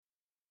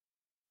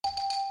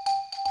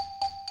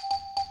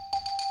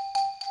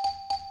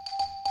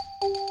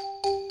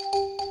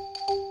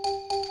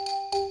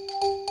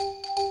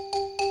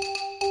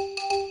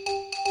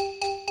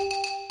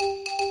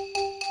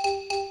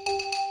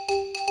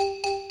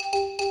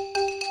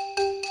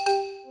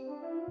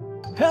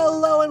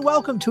Hello and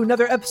welcome to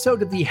another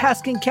episode of the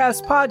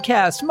HaskinCast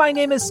podcast. My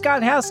name is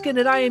Scott Haskin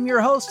and I am your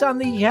host on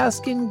the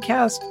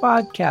HaskinCast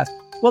podcast.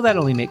 Well, that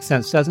only makes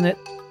sense, doesn't it?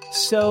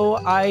 So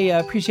I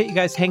appreciate you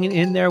guys hanging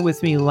in there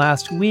with me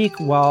last week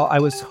while I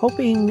was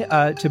hoping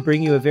to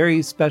bring you a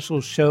very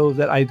special show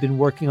that I've been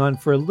working on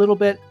for a little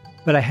bit,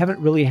 but I haven't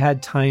really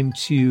had time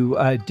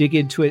to dig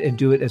into it and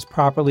do it as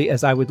properly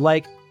as I would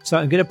like. So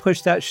I'm going to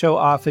push that show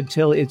off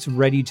until it's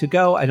ready to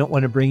go. I don't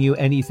want to bring you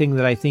anything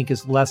that I think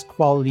is less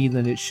quality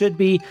than it should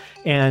be.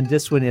 And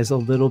this one is a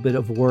little bit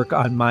of work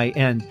on my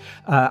end.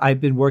 I've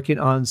been working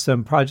on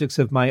some projects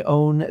of my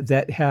own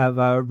that have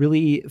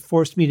really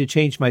forced me to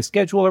change my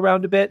schedule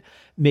around a bit,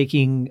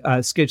 making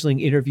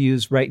scheduling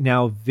interviews right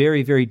now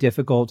very, very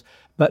difficult.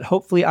 But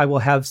hopefully I will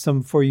have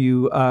some for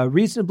you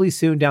reasonably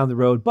soon down the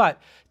road. But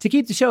to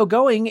keep the show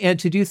going and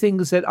to do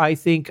things that I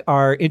think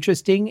are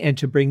interesting and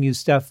to bring you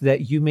stuff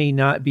that you may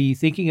not be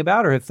thinking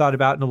about or have thought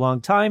about in a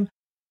long time,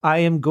 I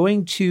am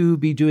going to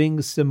be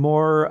doing some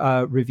more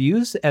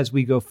reviews as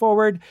we go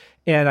forward.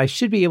 And I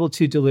should be able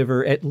to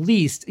deliver at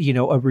least,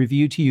 a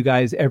review to you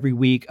guys every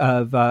week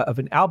of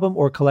an album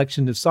or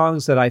collection of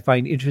songs that I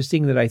find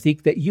interesting that I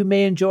think that you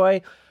may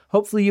enjoy.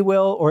 Hopefully you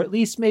will, or at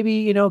least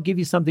maybe, give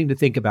you something to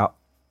think about.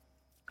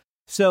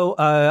 So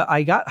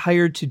I got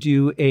hired to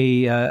do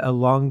a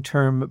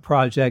long-term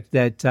project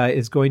that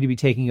is going to be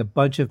taking a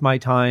bunch of my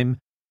time,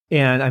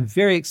 and I'm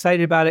very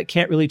excited about it.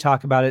 Can't really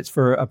talk about it. It's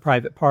for a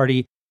private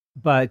party,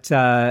 but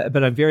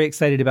I'm very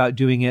excited about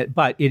doing it,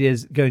 but it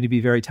is going to be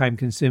very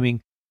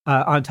time-consuming.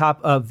 On top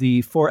of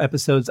the 4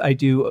 episodes I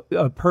do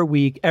per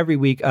week, every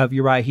week of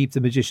Uriah Heep, the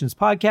Magician's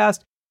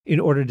podcast, in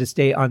order to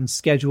stay on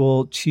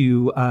schedule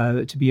to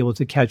be able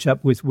to catch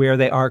up with where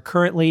they are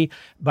currently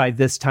by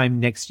this time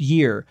next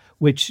year,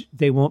 which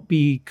they won't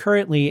be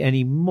currently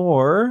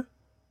anymore,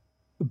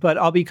 but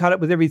I'll be caught up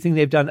with everything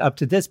they've done up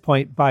to this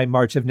point by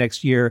March of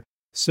next year,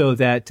 so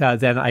that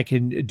then I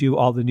can do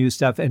all the new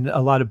stuff and a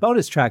lot of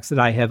bonus tracks that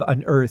I have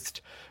unearthed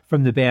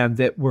from the band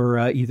that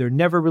were either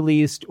never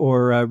released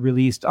or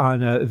released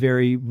on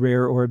very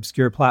rare or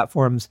obscure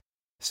platforms.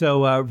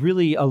 So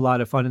really a lot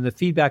of fun. And the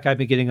feedback I've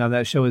been getting on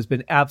that show has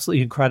been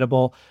absolutely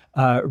incredible.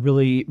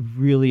 Really,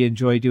 really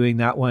enjoy doing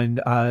that one.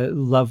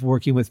 Love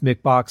working with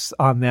Mick Box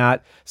on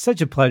that.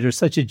 Such a pleasure,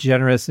 such a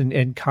generous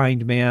and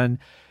kind man.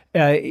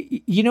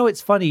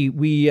 It's funny.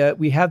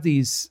 We have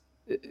these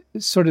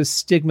sort of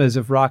stigmas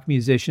of rock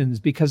musicians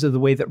because of the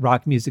way that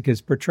rock music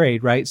is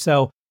portrayed, right?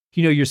 So,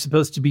 you're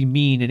supposed to be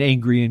mean and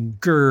angry and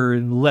grr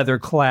and leather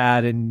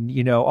clad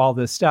and, all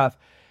this stuff.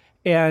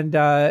 And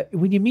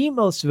when you meet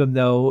most of them,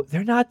 though,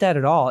 they're not that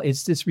at all.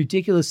 It's this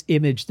ridiculous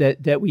image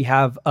that we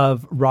have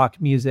of rock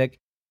music.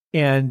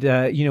 And,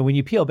 when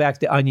you peel back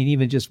the onion,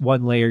 even just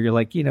one layer, you're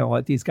like, you know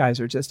what, these guys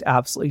are just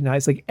absolutely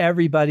nice. Like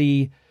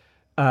everybody,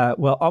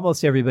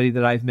 almost everybody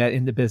that I've met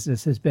in the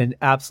business has been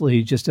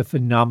absolutely just a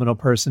phenomenal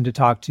person to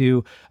talk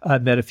to.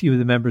 I've met a few of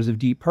the members of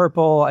Deep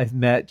Purple. I've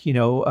met,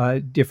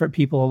 different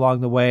people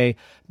along the way,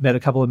 met a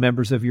couple of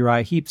members of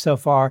Uriah Heep so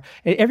far.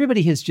 And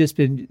everybody has just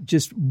been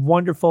just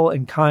wonderful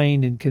and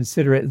kind and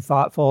considerate and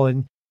thoughtful.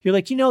 And you're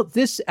like,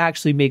 this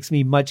actually makes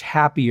me much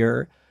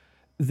happier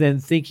than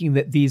thinking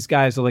that these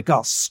guys are like,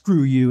 oh,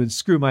 screw you and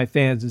screw my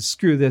fans and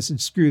screw this and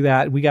screw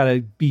that. And we got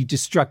to be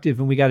destructive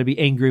and we got to be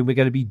angry and we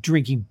got to be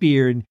drinking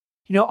beer and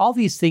all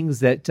these things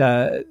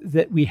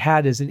that we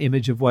had as an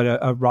image of what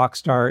a rock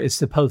star is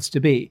supposed to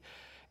be.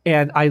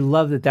 And I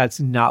love that that's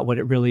not what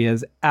it really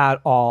is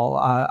at all.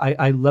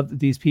 I love that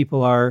these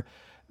people are,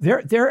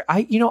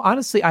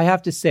 honestly, I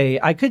have to say,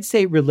 I could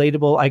say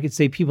relatable. I could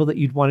say people that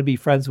you'd want to be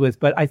friends with,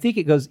 but I think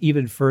it goes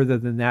even further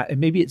than that. And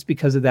maybe it's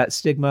because of that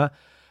stigma.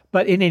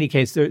 But in any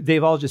case,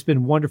 they've all just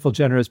been wonderful,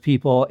 generous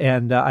people.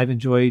 And I've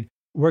enjoyed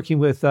working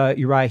with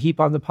Uriah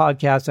Heep on the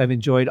podcast. I've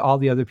enjoyed all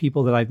the other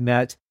people that I've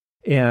met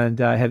and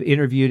have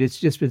interviewed. It's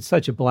just been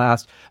such a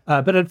blast.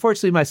 But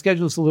unfortunately, my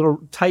schedule is a little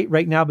tight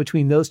right now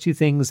between those two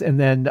things. And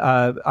then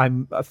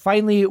I'm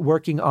finally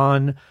working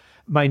on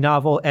my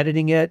novel,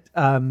 editing it.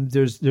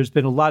 There's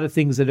been a lot of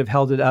things that have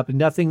held it up, and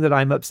nothing that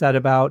I'm upset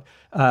about.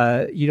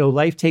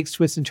 Life takes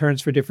twists and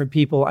turns for different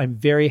people. I'm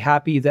very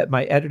happy that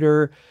my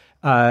editor,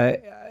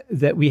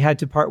 that we had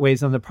to part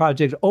ways on the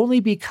project,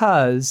 only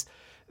because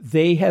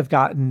they have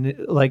gotten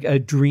like a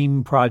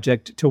dream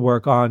project to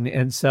work on.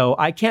 And so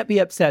I can't be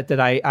upset that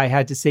I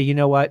had to say, you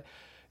know what,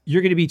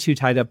 you're going to be too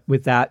tied up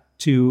with that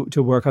to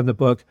work on the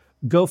book.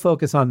 Go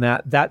focus on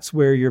that. That's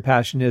where your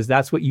passion is.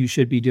 That's what you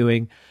should be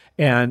doing.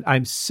 And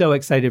I'm so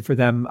excited for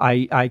them.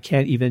 I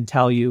can't even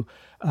tell you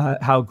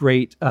how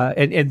great,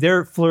 and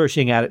they're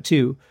flourishing at it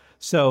too.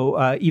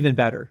 So even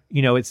better,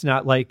 it's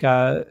not like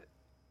I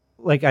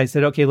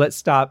said, okay, let's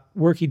stop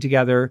working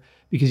together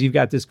because you've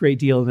got this great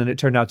deal, and then it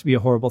turned out to be a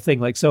horrible thing.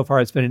 Like so far,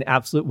 it's been an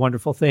absolute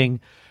wonderful thing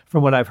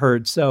from what I've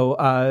heard. So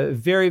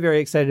very, very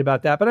excited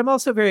about that. But I'm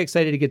also very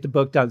excited to get the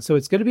book done. So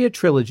it's going to be a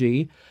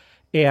trilogy,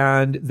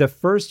 and the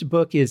first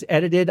book is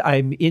edited.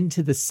 I'm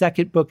into the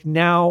second book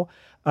now.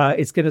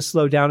 It's going to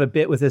slow down a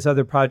bit with this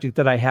other project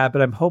that I have,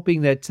 but I'm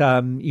hoping that,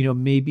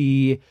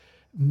 maybe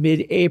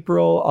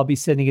mid-April, I'll be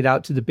sending it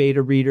out to the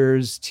beta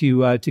readers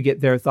to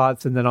get their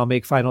thoughts, and then I'll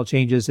make final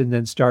changes and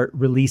then start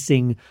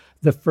releasing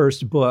the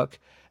first book.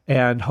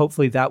 And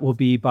hopefully that will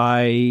be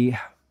by,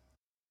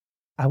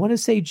 I want to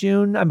say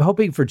June. I'm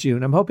hoping for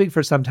June. I'm hoping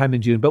for sometime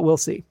in June, but we'll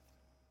see.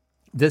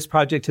 This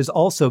project has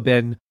also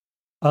been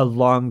a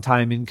long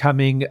time in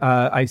coming.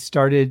 I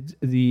started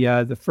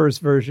the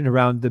first version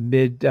around the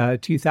mid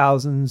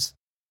 2000s,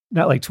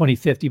 not like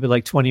 2050, but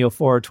like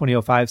 2004 or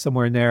 2005,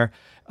 somewhere in there.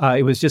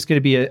 It was just going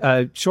to be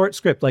a short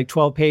script, like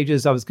 12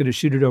 pages. I was going to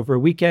shoot it over a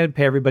weekend,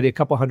 pay everybody a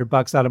couple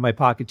 $100 out of my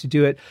pocket to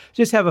do it,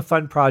 just have a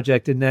fun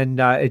project. And then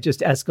it just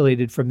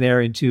escalated from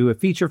there into a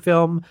feature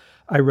film.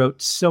 I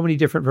wrote so many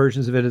different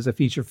versions of it as a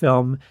feature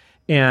film.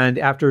 And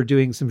after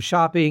doing some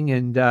shopping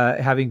and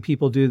having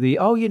people do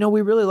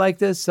we really like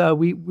this.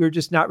 We're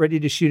just not ready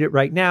to shoot it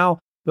right now,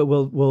 but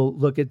we'll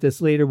look at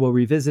this later. We'll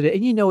revisit it.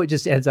 And it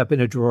just ends up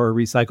in a drawer or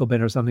recycle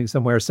bin or something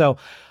somewhere. So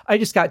I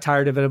just got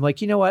tired of it. I'm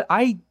like, you know what?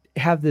 I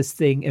have this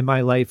thing in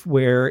my life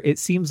where it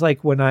seems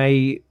like when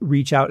I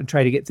reach out and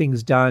try to get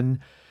things done,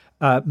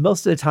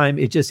 most of the time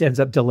it just ends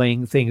up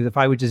delaying things. If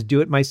I would just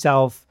do it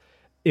myself,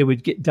 it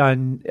would get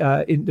done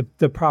in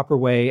the proper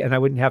way, and I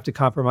wouldn't have to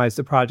compromise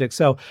the project.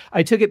 So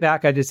I took it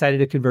back. I decided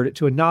to convert it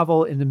to a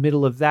novel. In the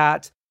middle of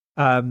that,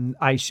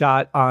 I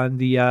shot on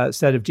the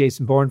set of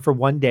Jason Bourne for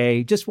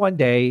just one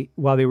day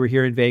while they were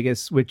here in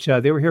Vegas, which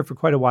they were here for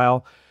quite a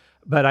while,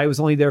 but I was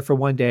only there for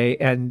one day.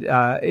 And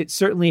it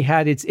certainly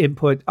had its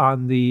input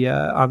on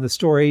the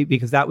story,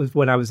 because that was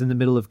when I was in the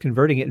middle of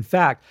converting it. In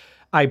fact,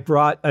 I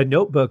brought a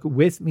notebook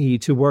with me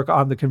to work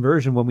on the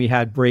conversion when we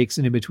had breaks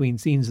and in between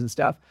scenes and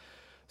stuff.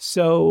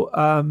 So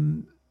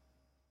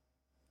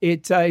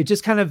it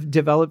just kind of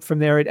developed from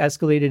there. It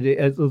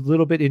escalated a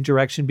little bit in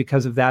direction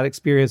because of that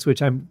experience,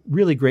 which I'm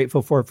really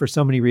grateful for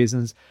so many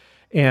reasons.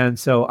 And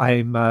so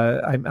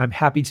I'm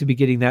happy to be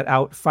getting that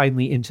out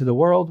finally into the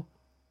world.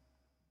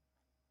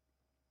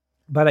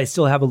 But I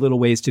still have a little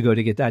ways to go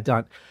to get that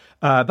done.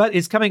 But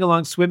it's coming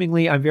along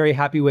swimmingly. I'm very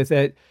happy with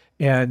it.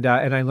 And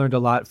I learned a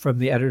lot from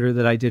the editor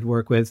that I did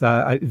work with.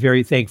 I'm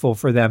very thankful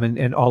for them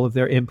and all of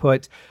their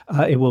input.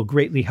 It will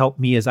greatly help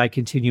me as I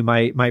continue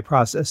my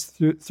process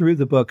through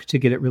the book to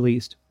get it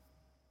released.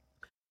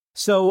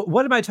 So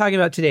what am I talking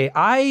about today?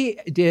 I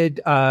did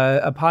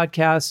a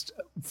podcast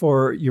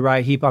for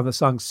Uriah Heep on the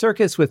song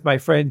Circus with my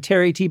friend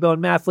Terry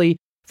T-Bone Mathley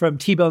from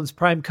T-Bone's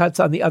Prime Cuts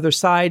on the Other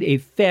Side, a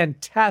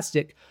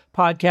fantastic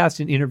podcast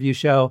and interview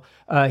show.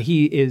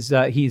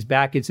 He's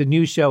back. It's a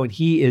new show and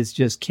he is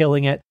just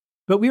killing it.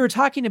 But we were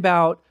talking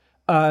about,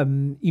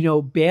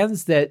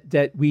 bands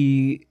that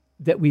we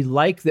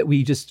like, that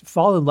we just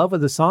fall in love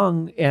with the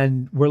song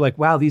and we're like,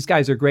 wow, these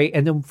guys are great.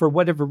 And then for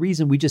whatever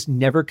reason, we just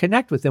never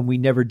connect with them. We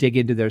never dig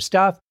into their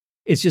stuff.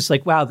 It's just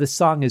like, wow, this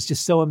song is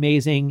just so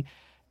amazing.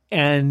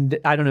 And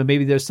I don't know,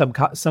 maybe there's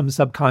some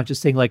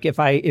subconscious thing. Like if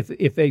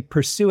I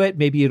pursue it,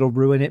 maybe it'll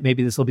ruin it.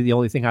 Maybe this will be the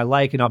only thing I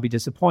like and I'll be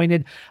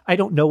disappointed. I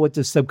don't know what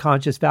the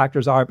subconscious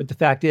factors are, but the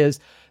fact is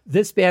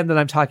this band that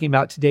I'm talking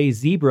about today,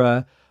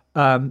 Zebra,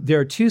 there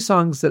are two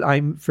songs that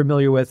I'm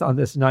familiar with on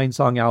this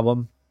 9-song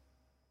album.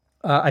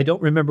 I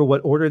don't remember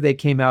what order they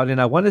came out in.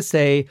 I want to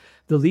say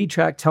the lead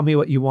track, Tell Me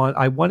What You Want,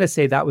 I want to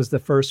say that was the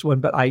first one,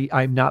 but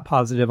I'm not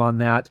positive on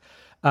that.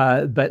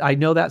 But I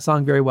know that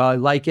song very well. I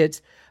like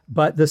it.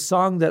 But the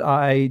song that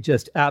I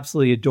just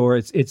absolutely adore,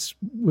 it's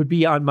would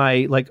be on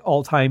my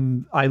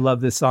all-time I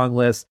love this song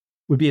list,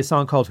 would be a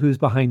song called Who's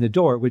Behind the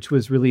Door, which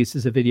was released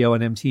as a video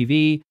on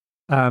MTV.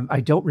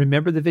 I don't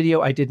remember the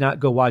video. I did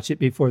not go watch it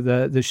before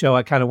the show.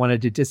 I kind of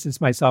wanted to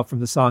distance myself from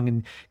the song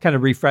and kind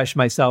of refresh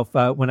myself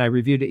when I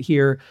reviewed it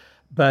here.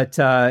 But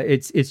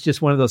it's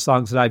just one of those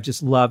songs that I've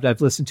just loved. I've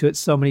listened to it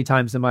so many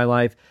times in my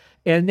life.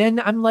 And then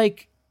I'm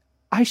like,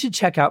 I should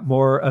check out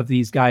more of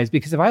these guys,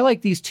 because if I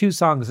like these two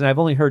songs and I've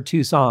only heard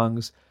two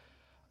songs,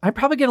 I'm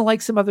probably going to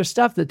like some other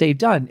stuff that they've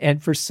done.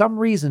 And for some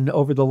reason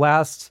over the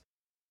last,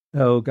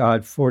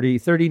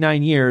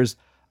 39 years,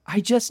 I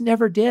just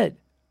never did.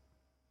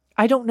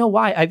 I don't know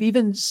why. I've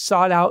even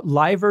sought out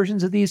live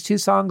versions of these two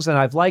songs and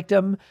I've liked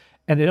them.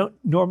 And I don't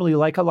normally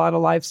like a lot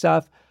of live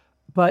stuff,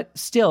 but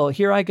still,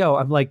 here I go.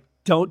 I'm like,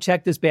 don't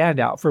check this band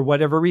out for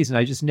whatever reason.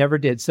 I just never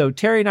did. So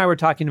Terry and I were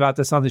talking about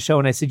this on the show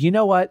and I said, you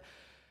know what?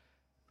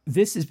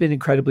 This has been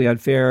incredibly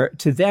unfair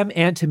to them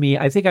and to me.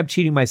 I think I'm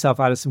cheating myself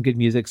out of some good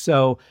music.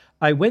 So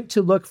I went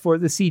to look for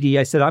the CD.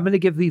 I said, I'm going to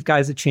give these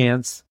guys a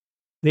chance.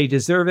 They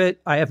deserve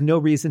it. I have no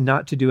reason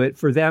not to do it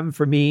for them,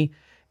 for me.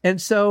 And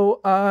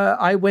so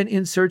I went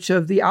in search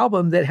of the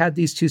album that had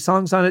these two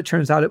songs on it.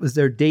 Turns out it was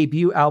their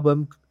debut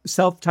album,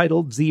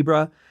 self-titled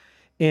Zebra.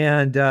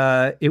 And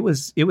it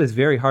was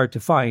very hard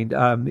to find.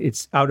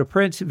 It's out of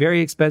print,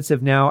 very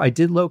expensive now. I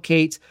did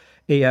locate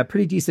a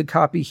pretty decent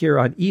copy here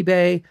on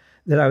eBay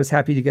that I was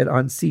happy to get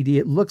on CD.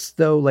 It looks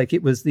though like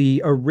it was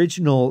the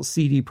original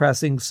CD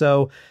pressing,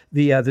 so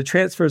the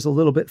transfer is a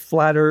little bit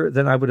flatter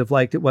than I would have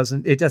liked.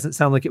 It doesn't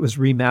sound like it was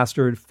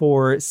remastered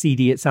for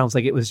CD. It sounds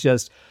like it was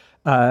just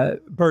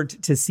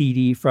burnt to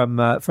CD from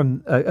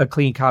a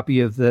clean copy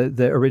of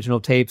the original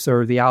tapes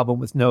or the album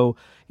with no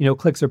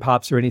clicks or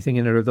pops or anything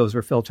in it, or those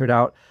were filtered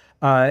out.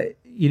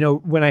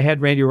 When I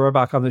had Randy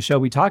Rohrbach on the show,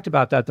 we talked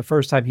about that the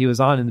first time he was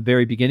on in the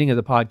very beginning of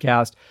the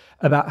podcast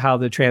about how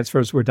the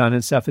transfers were done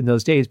and stuff in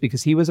those days,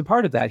 because he was a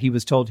part of that. He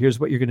was told, here's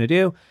what you're going to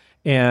do.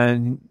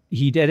 And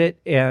he did it.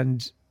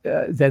 And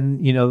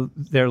then,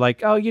 they're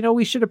like, oh,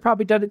 we should have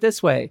probably done it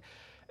this way.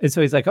 And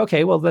so he's like,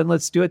 okay, well, then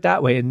let's do it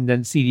that way. And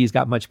then CDs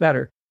got much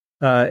better,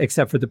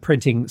 except for the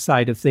printing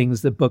side of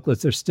things. The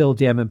booklets are still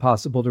damn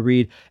impossible to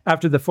read.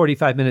 After the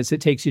 45 minutes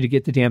it takes you to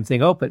get the damn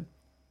thing open.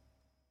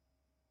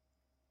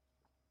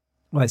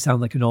 Well, I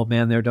sound like an old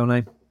man there, don't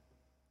I?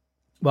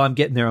 Well, I'm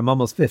getting there. I'm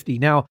almost 50.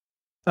 Now,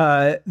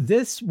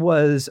 this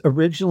was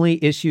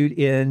originally issued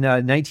in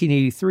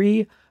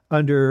 1983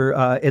 under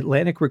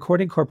Atlantic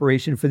Recording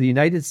Corporation for the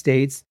United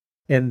States.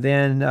 And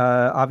then,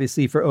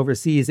 obviously, for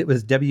overseas, it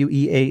was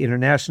WEA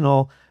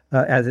International,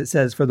 as it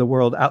says, for the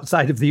world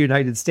outside of the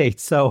United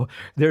States. So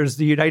there's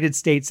the United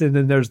States, and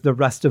then there's the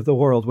rest of the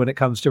world when it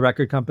comes to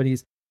record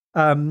companies.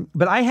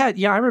 But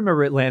I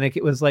remember Atlantic.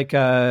 It was like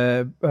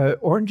a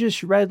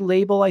orangish red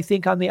label, I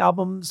think, on the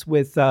albums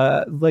with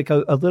like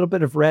a little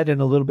bit of red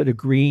and a little bit of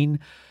green.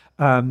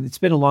 It's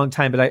been a long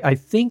time, but I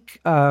think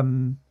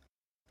my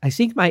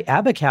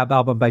Abacab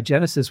album by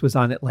Genesis was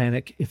on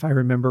Atlantic, if I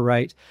remember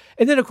right.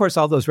 And then, of course,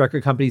 all those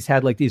record companies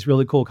had like these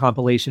really cool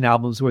compilation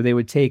albums where they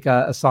would take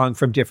a song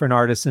from different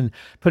artists and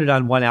put it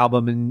on one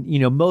album. And,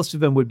 most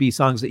of them would be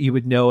songs that you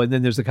would know. And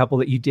then there's a couple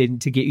that you didn't,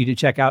 to get you to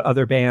check out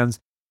other bands.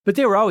 But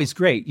they were always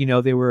great.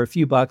 They were a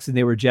few bucks and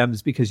they were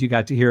gems because you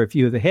got to hear a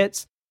few of the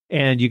hits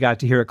and you got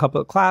to hear a couple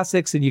of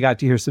classics and you got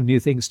to hear some new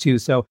things too.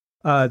 So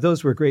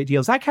those were great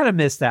deals. I kind of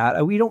miss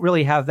that. We don't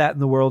really have that in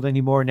the world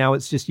anymore. Now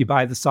it's just you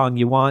buy the song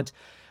you want.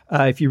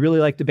 If you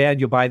really like the band,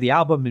 you'll buy the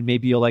album and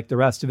maybe you'll like the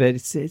rest of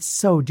it. It's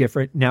so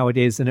different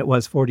nowadays than it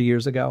was 40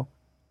 years ago.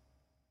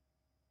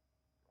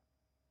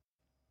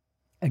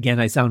 Again,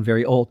 I sound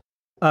very old.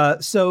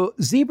 So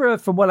Zebra,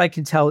 from what I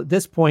can tell at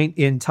this point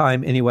in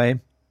time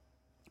anyway,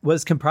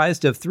 was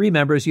comprised of three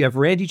members. You have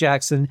Randy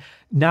Jackson,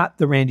 not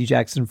the Randy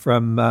Jackson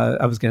from,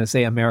 I was going to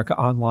say America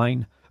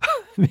Online.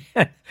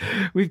 Man,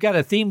 we've got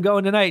a theme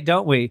going tonight,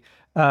 don't we?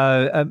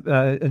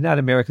 Not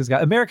America's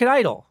Got American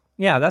Idol.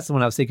 Yeah, that's the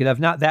one I was thinking of.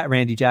 Not that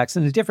Randy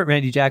Jackson, a different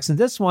Randy Jackson.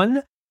 This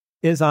one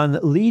is on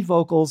lead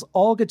vocals,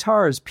 all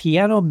guitars,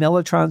 piano,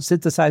 mellotron,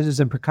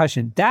 synthesizers, and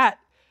percussion. That's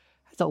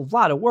a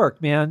lot of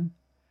work, man.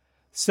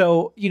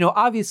 So,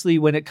 obviously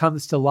when it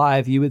comes to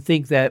live, you would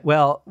think that,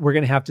 well, we're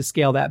going to have to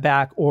scale that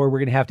back, or we're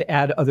going to have to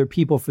add other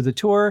people for the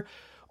tour.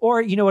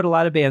 Or, what a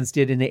lot of bands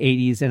did in the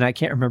 80s, and I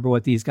can't remember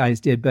what these guys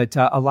did, but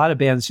a lot of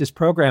bands just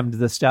programmed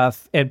the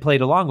stuff and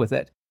played along with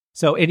it.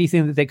 So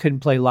anything that they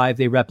couldn't play live,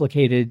 they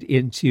replicated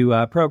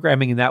into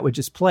programming, and that would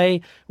just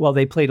play while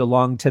they played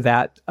along to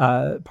that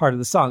part of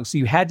the song. So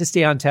you had to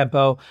stay on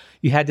tempo.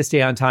 You had to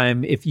stay on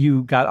time. If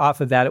you got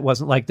off of that, it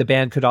wasn't like the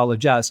band could all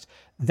adjust.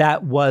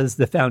 That was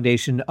the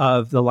foundation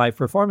of the live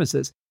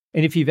performances.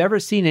 And if you've ever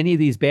seen any of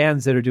these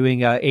bands that are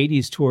doing a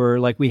 80s tour,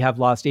 like we have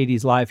Lost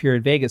 80s Live here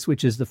in Vegas,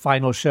 which is the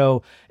final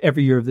show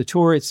every year of the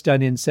tour. It's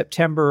done in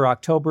September,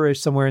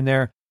 October-ish, somewhere in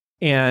there.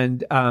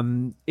 And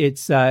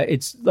it's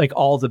like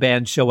all the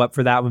bands show up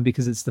for that one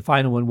because it's the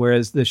final one,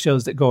 whereas the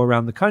shows that go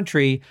around the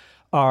country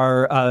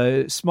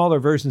are smaller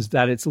versions of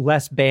that. It's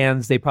less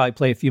bands. They probably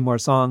play a few more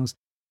songs.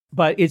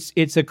 But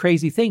it's a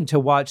crazy thing to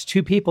watch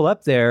two people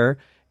up there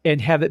and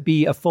have it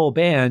be a full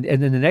band,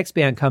 and then the next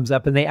band comes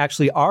up and they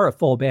actually are a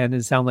full band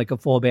and sound like a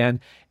full band,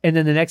 and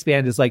then the next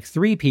band is like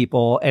three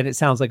people and it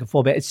sounds like a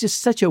full band. It's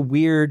just such a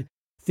weird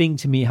thing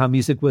to me how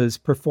music was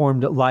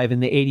performed live in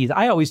the 80s.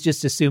 I always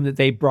just assumed that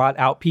they brought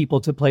out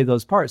people to play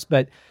those parts,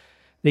 but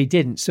they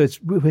didn't. So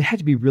it had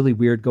to be really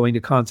weird going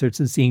to concerts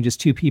and seeing just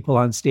two people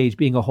on stage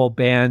being a whole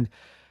band.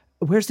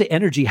 Where's the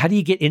energy? How do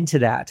you get into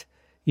that?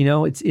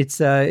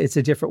 It's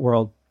a different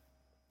world.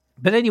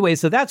 But anyway,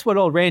 so that's what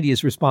old Randy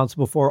is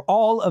responsible for,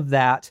 all of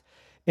that.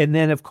 And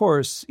then, of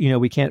course,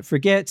 we can't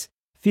forget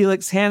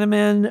Felix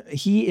Hanneman.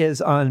 He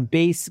is on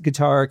bass,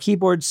 guitar,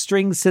 keyboard,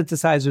 strings,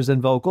 synthesizers,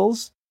 and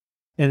vocals.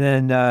 And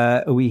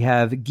then we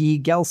have Guy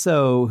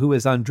Gelso, who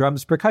is on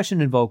drums,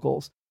 percussion, and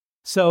vocals.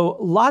 So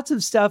lots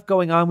of stuff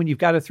going on when you've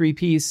got a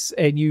three-piece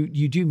and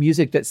you do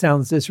music that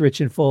sounds this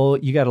rich and full.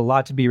 You got a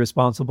lot to be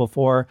responsible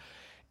for.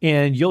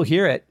 And you'll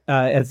hear it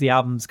as the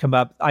albums come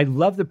up. I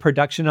love the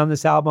production on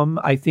this album.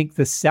 I think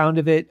the sound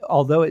of it,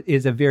 although it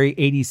is a very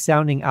 80s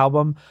sounding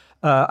album,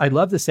 I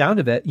love the sound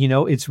of it.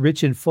 It's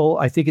rich and full.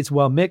 I think it's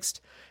well mixed.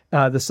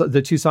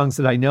 The two songs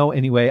that I know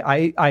anyway,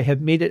 I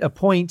have made it a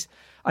point.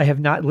 I have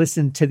not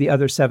listened to the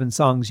other 7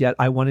 songs yet.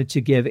 I wanted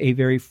to give a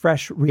very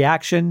fresh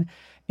reaction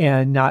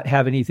and not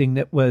have anything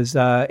that was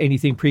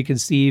anything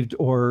preconceived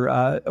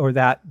or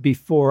that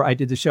before I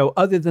did the show,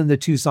 other than the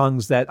 2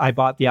 songs that I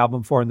bought the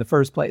album for in the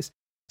first place.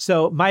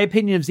 So my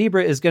opinion of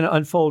Zebra is going to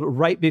unfold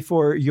right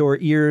before your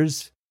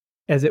ears,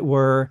 as it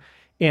were.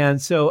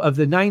 And so of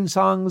the 9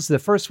 songs, the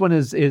first one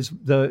is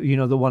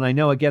the one I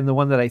know. Again, the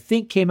one that I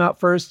think came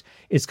out first.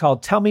 It's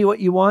called Tell Me What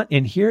You Want.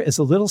 And here is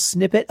a little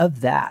snippet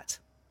of that.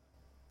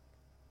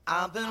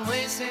 I've been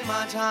wasting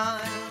my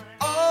time.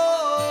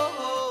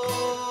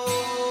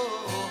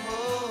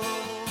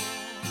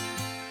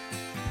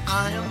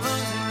 I am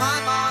losing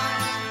my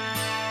mind.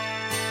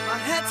 My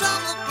head's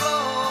on the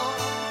floor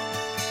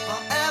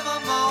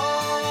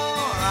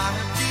forevermore. I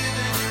have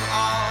given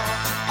all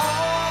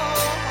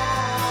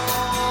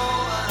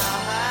that I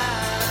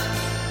have.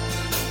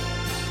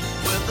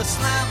 With the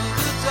slam of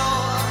the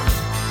door,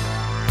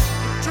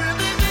 you're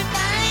driven me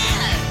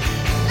mad.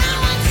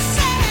 Now I'm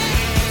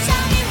sad.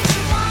 Tell me what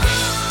you want.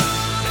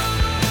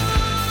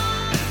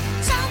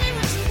 Tell me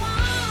what you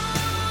want.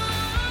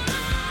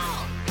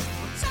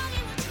 Tell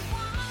me what you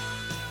want.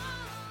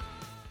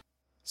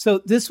 So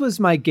this was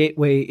my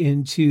gateway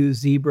into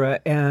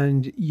Zebra.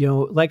 And, you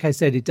know, like I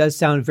said, it does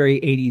sound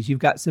very 80s. You've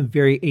got some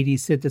very 80s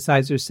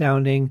synthesizer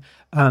sounding,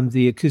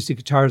 the acoustic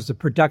guitars, the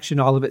production,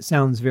 all of it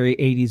sounds very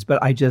 80s,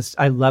 but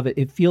I love it.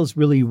 It feels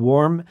really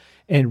warm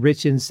and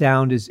rich in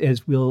sound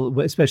as we'll,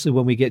 especially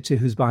when we get to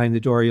Who's Behind the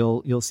Door,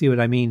 you'll see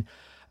what I mean.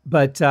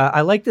 But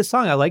I like the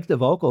song. I like the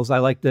vocals. I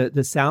like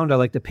the sound. I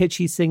like the pitch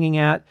he's singing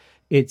at.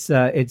 It's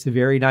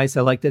very nice.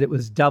 I like that it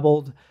was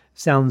doubled.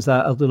 Sounds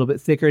a little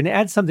bit thicker, and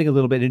adds something a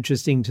little bit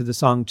interesting to the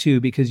song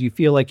too, because you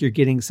feel like you're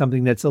getting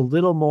something that's a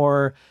little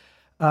more,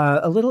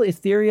 a little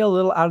ethereal, a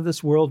little out of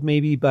this world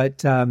maybe, but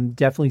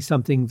definitely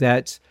something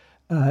that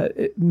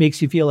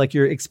makes you feel like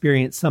you're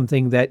experiencing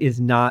something that is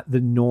not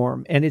the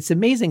norm. And it's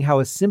amazing how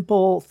a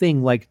simple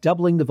thing like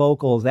doubling the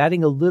vocals,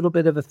 adding a little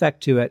bit of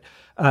effect to it,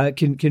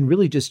 can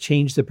really just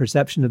change the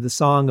perception of the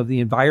song, of the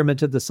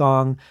environment of the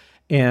song.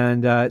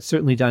 And it's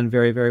certainly done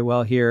very, very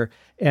well here.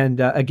 And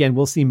again,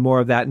 we'll see more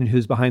of that in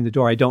Who's Behind the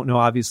Door. I don't know,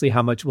 obviously,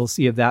 how much we'll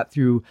see of that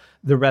through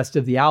the rest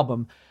of the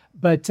album.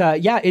 But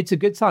yeah, it's a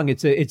good song.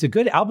 It's a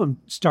good album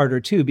starter,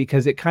 too,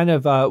 because it kind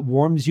of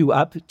warms you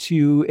up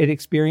to an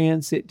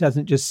experience. It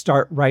doesn't just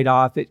start right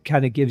off. It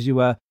kind of gives you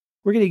we're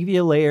going to give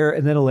you a layer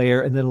and then a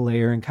layer and then a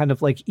layer and kind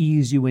of like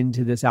ease you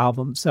into this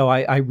album. So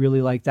I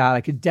really like that.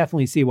 I could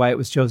definitely see why it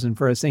was chosen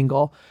for a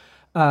single.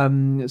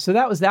 So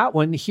that was that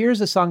one. Here's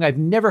a song I've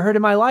never heard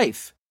in my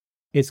life.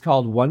 It's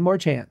called One More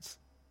Chance.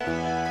 If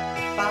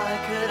I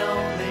could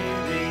only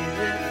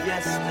relive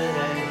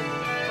yesterday,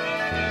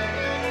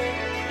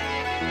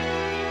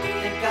 I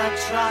think I'd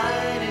try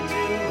to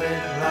do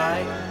it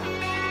right.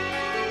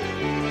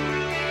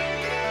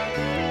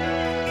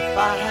 If I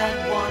had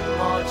one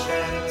more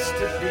chance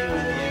to be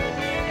with you,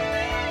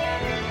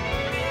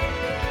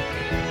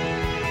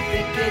 I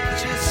think it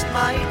just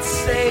might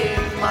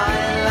save my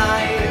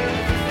life.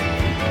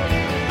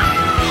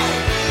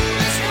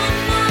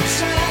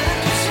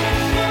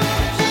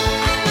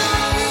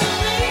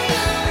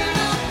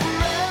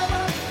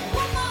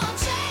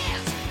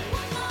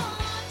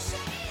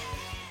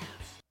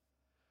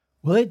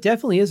 Well, it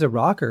definitely is a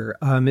rocker.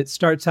 It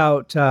starts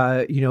out,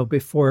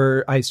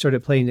 before I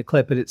started playing the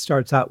clip, but it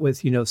starts out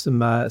with,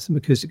 some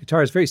acoustic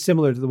guitars, very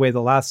similar to the way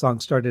the last song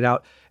started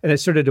out. And I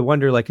started to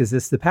wonder, like, is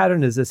this the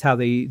pattern? Is this how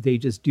they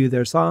just do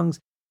their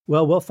songs?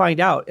 Well, we'll find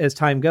out as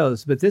time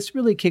goes. But this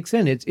really kicks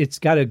in. It's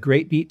got a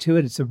great beat to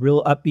it. It's a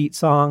real upbeat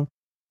song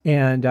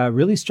and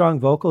really strong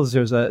vocals.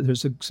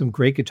 There's some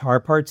great guitar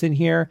parts in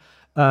here.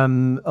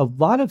 A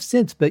lot of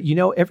synths, but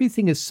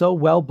everything is so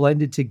well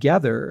blended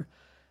together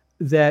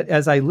that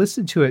as I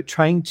listened to it,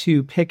 trying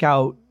to pick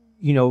out,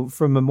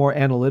 from a more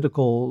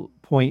analytical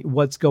point,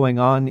 what's going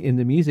on in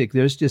the music,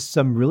 there's just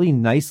some really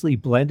nicely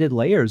blended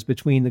layers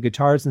between the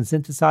guitars and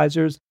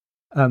synthesizers.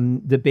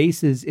 The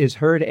bass is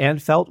heard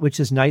and felt, which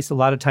is nice. A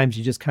lot of times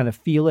you just kind of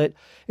feel it,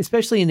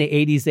 especially in the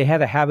 80s. They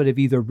had a habit of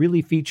either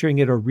really featuring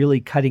it or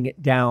really cutting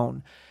it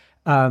down.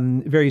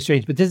 Very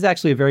strange, but this is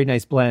actually a very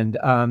nice blend.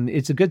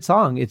 It's a good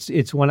song.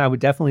 It's one I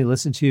would definitely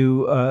listen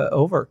to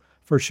over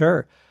for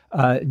sure.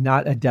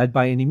 Not a dud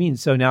by any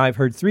means. So now I've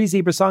heard 3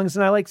 Zebra songs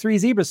and I like 3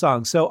 Zebra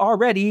songs. So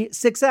already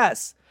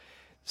success.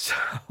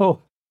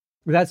 So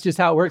that's just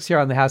how it works here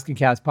on the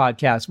Haskincast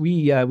podcast.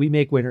 We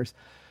make winners.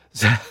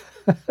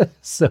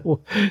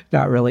 So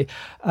not really.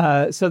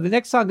 So the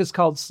next song is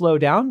called Slow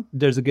Down.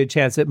 There's a good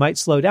chance it might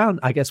slow down.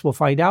 I guess we'll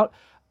find out.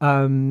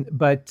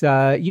 But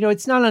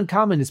it's not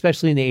uncommon,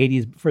 especially in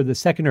the 80s, for the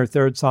second or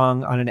third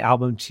song on an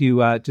album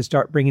to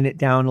start bringing it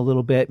down a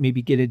little bit,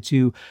 maybe get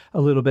into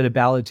a little bit of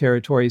ballad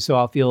territory. So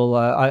I'll feel,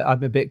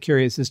 I'm a bit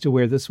curious as to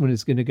where this one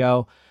is going to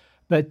go.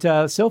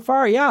 But so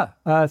far, yeah,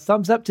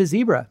 thumbs up to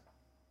Zebra.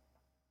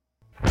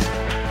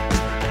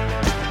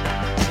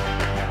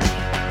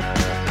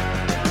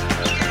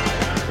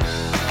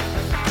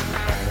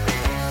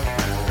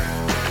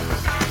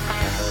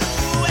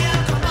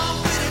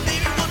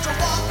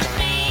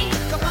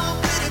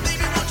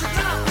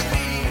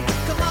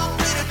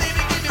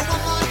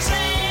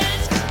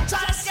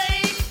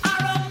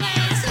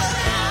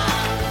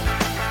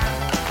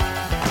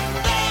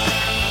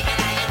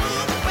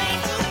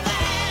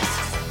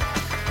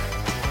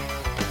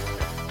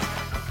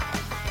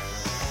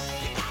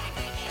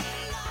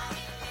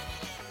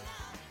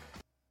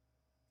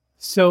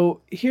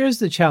 So here's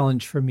the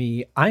challenge for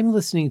me. I'm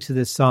listening to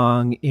this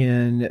song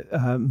in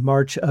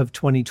March of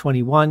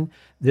 2021.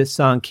 This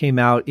song came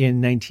out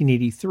in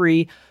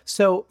 1983.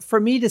 So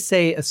for me to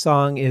say a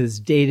song is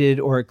dated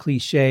or a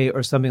cliche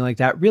or something like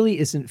that really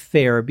isn't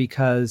fair,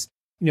 because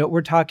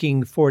we're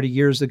talking 40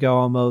 years ago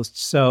almost.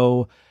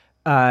 So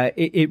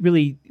it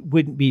really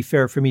wouldn't be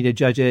fair for me to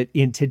judge it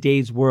in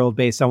today's world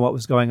based on what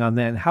was going on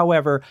then.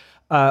 However,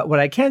 what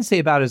I can say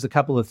about it is a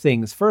couple of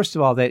things. First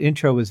of all, that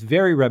intro was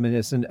very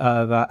reminiscent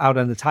of Out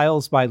on the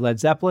Tiles by Led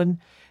Zeppelin,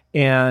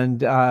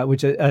 and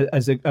which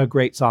is a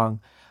great song.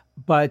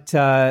 But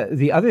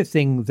the other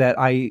thing that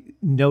I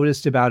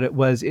noticed about it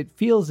was it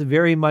feels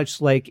very much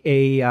like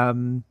a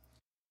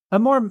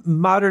more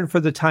modern for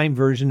the time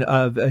version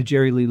of a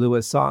Jerry Lee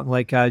Lewis song,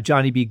 like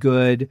Johnny Be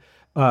Good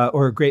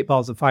or Great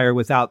Balls of Fire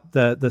without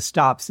the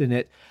stops in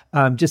it.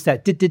 Just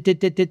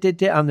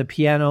that on the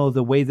piano,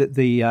 the way that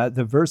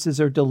the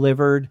verses are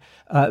delivered,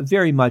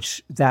 very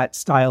much that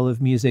style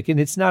of music. And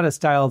it's not a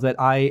style that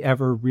I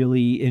ever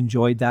really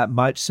enjoyed that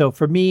much. So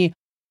for me,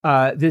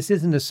 this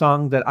isn't a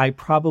song that I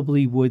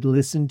probably would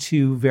listen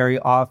to very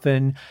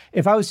often.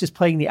 If I was just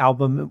playing the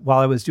album while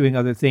I was doing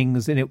other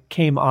things and it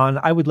came on,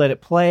 I would let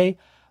it play.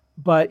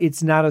 But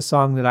it's not a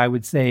song that I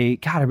would say,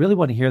 God, I really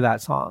want to hear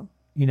that song.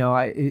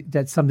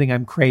 That's something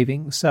I'm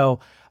craving. So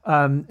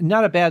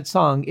not a bad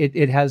song.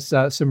 It has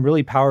some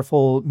really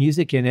powerful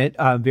music in it,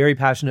 very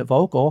passionate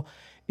vocal.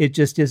 It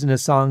just isn't a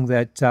song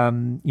that,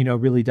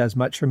 really does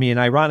much for me. And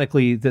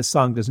ironically, this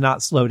song does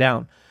not slow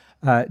down,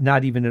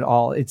 not even at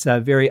all. It's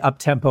a very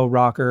up-tempo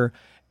rocker.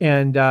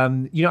 And,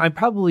 I'm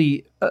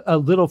probably a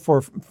little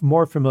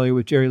more familiar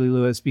with Jerry Lee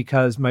Lewis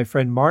because my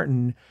friend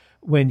Martin,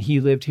 when he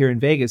lived here in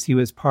Vegas, he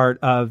was part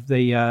of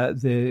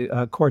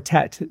the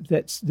quartet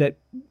that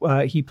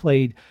he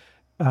played.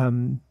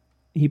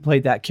 He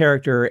played that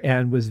character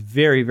and was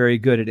very, very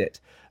good at it,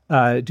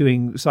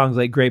 doing songs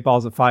like Great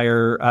Balls of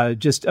Fire,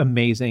 just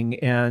amazing.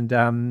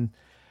 And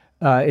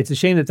it's a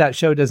shame that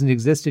show doesn't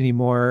exist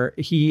anymore.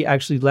 He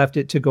actually left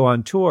it to go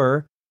on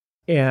tour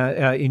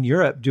in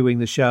Europe doing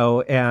the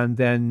show. And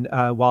then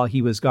while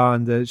he was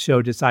gone, the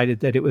show decided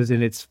that it was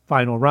in its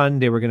final run.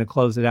 They were going to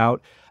close it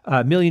out.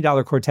 $1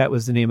 Million Quartet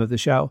was the name of the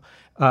show.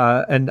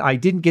 And I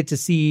didn't get to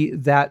see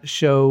that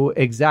show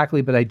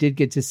exactly, but I did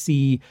get to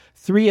see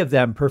 3 of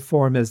them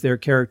perform as their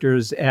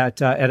characters at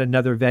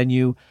another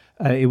venue.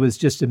 It was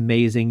just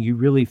amazing. You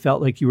really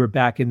felt like you were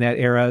back in that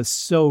era.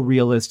 So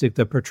realistic,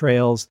 the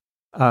portrayals,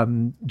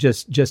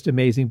 just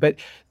amazing. But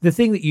the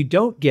thing that you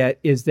don't get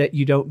is that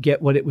you don't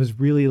get what it was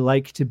really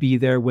like to be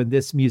there when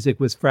this music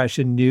was fresh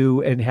and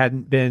new and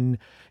hadn't been,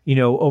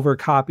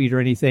 overcopied or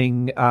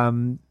anything.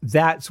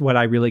 That's what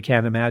I really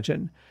can't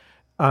imagine.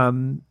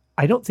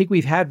 I don't think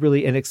we've had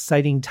really an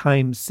exciting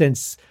time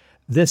since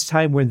this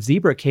time when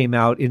Zebra came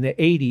out in the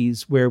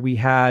 80s, where we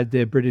had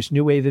the British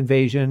New Wave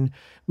invasion.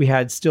 We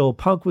had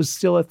punk was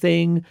still a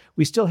thing.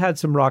 We still had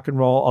some rock and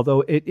roll,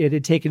 although it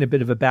had taken a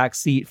bit of a back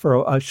seat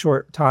for a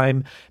short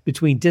time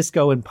between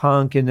disco and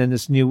punk, and then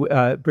this new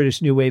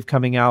British New Wave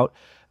coming out.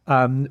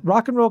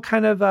 Rock and roll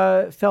kind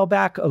of fell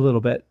back a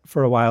little bit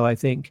for a while, I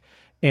think.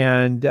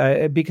 And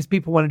because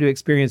people wanted to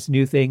experience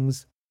new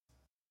things,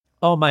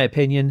 all my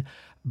opinion.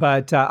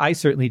 But I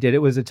certainly did. It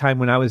was a time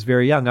when I was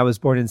very young. I was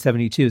born in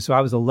 1972, so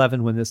I was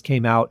 11 when this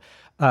came out.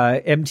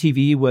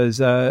 MTV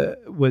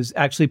was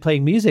actually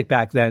playing music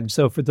back then.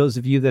 So for those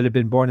of you that have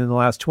been born in the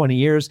last 20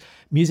 years,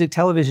 music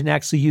television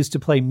actually used to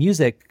play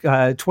music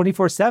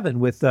 24/7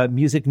 with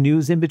music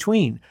news in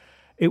between.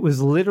 It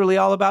was literally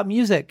all about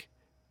music.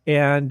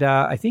 And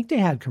I think they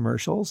had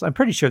commercials. I'm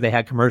pretty sure they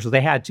had commercials.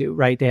 They had to,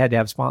 right? They had to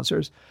have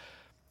sponsors.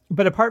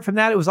 But apart from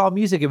that, it was all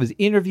music. It was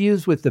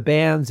interviews with the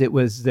bands. It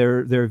was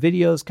their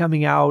videos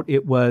coming out.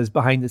 It was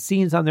behind the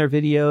scenes on their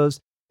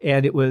videos.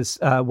 And it was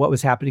what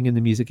was happening in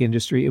the music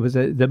industry. It was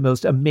the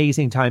most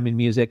amazing time in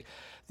music.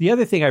 The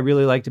other thing I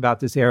really liked about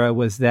this era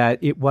was that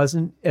it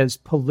wasn't as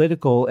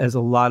political as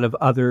a lot of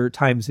other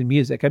times in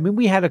music. I mean,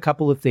 we had a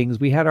couple of things.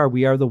 We had our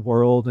We Are the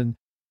World and,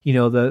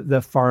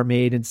 the Farm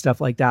Aid and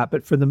stuff like that.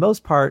 But for the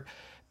most part,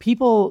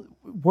 people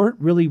weren't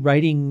really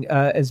writing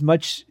as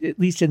much, at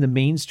least in the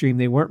mainstream,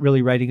 they weren't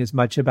really writing as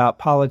much about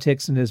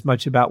politics and as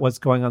much about what's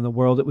going on in the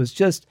world. It was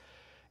just,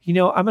 I'm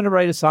going to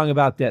write a song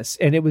about this.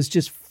 And it was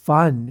just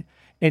fun.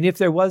 And if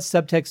there was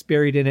subtext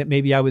buried in it,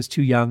 maybe I was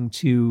too young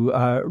to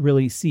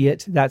really see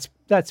it.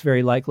 That's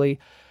very likely.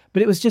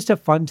 But it was just a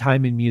fun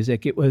time in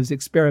music. It was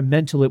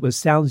experimental. It was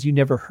sounds you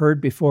never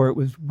heard before. It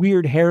was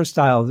weird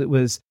hairstyles. It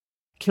was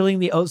killing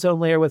the ozone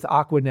layer with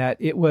Aquanet.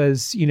 It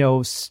was,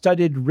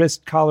 studded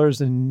wrist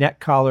collars and neck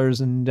collars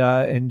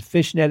and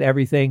fishnet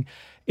everything.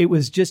 It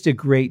was just a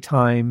great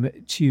time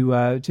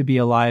to be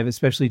alive,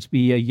 especially to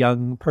be a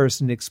young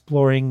person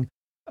exploring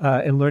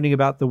and learning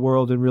about the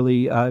world and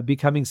really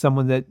becoming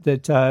someone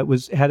that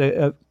had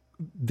a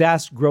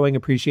vast growing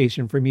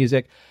appreciation for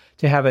music.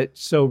 To have it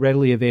so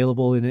readily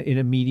available in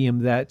a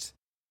medium that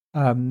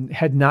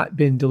had not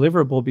been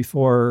deliverable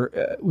before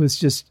was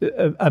just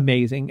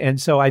amazing. And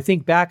so I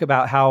think back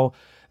about how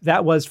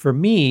that was for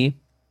me.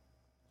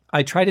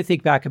 I try to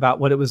think back about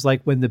what it was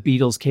like when the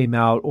Beatles came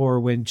out or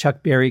when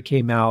Chuck Berry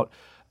came out,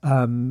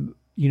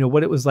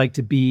 what it was like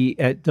to be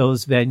at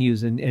those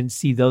venues and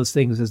see those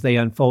things as they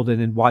unfolded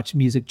and watch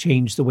music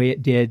change the way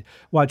it did,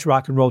 watch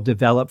rock and roll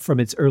develop from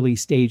its early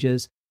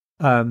stages.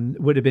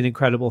 would have been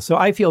incredible. So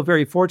I feel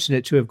very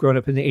fortunate to have grown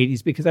up in the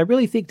 80s because I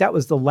really think that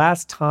was the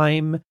last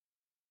time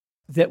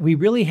that we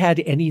really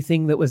had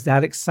anything that was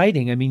that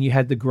exciting. I mean, you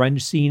had the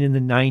grunge scene in the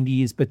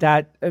 90s, but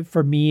that,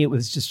 for me, it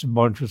was just a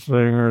bunch of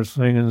singers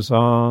singing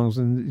songs,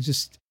 and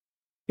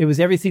it was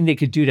everything they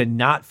could do to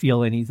not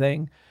feel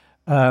anything.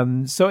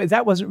 So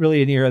that wasn't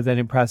really an era that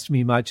impressed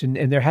me much,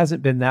 and there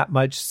hasn't been that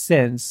much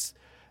since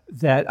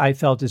that I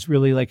felt is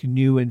really like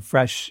new and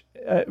fresh.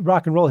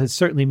 Rock and roll has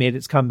certainly made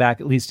its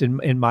comeback, at least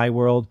in my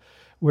world,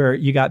 where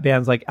you got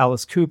bands like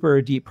Alice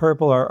Cooper, Deep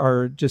Purple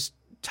are just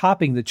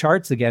topping the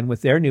charts again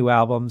with their new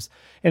albums.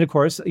 And of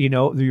course, the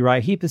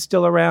Uriah Heep is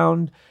still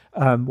around.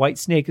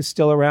 Whitesnake is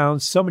still around.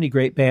 So many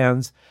great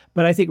bands.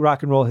 But I think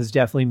rock and roll has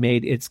definitely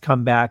made its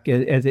comeback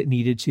as it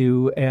needed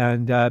to.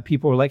 And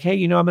people were like,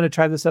 hey, I'm going to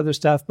try this other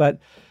stuff. But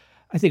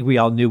I think we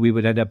all knew we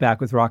would end up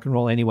back with rock and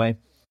roll anyway.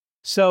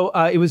 So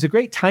it was a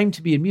great time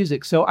to be in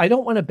music. So I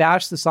don't want to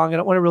bash the song. I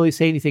don't want to really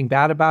say anything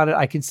bad about it.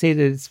 I can say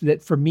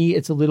that for me,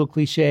 it's a little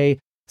cliche.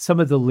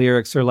 Some of the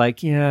lyrics are like,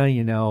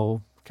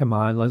 come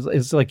on.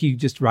 It's like you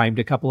just rhymed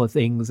a couple of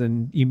things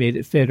and you made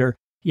it fit. Or,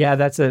 yeah,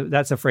 that's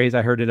a phrase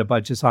I heard in a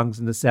bunch of songs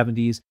in the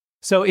 70s.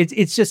 So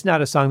it's just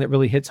not a song that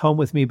really hits home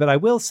with me. But I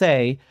will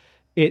say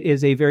it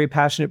is a very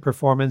passionate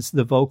performance.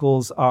 The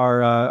vocals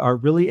are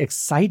really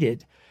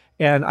excited.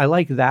 And I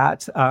like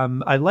that.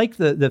 I like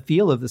the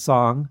feel of the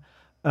song.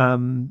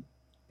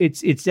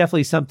 It's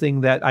definitely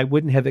something that I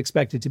wouldn't have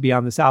expected to be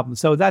on this album.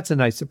 So that's a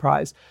nice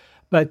surprise.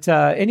 But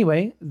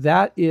anyway,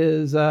 that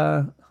is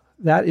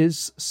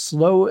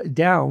Slow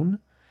Down.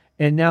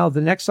 And now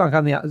the next song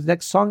on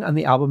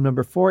the album,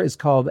 number 4, is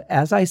called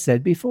As I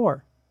Said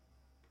Before.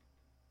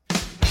 And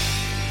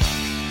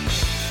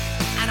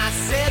I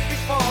said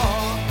before,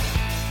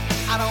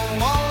 I don't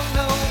want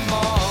no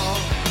more.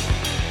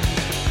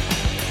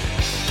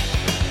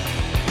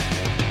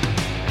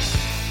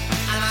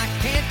 And I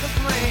can't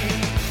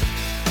complain,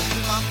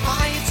 'cause my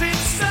mind's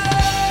insane.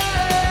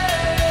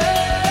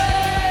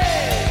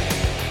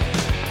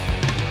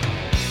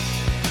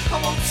 I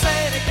won't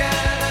say it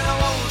again, and I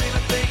won't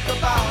even think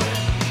about it.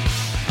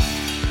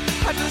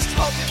 I just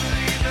hope you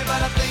believe me,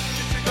 but I think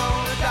that you're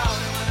gonna doubt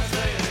it when I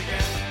say it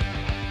again.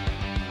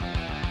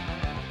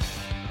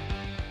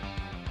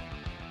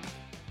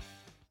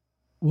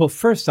 Well,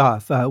 first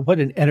off, what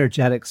an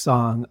energetic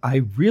song. I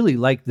really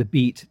like the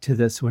beat to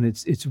this one.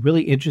 It's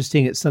really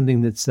interesting. It's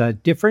something that's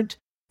different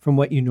from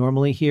what you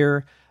normally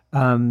hear.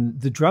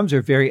 The drums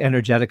are very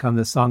energetic on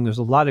this song. There's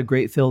a lot of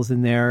great fills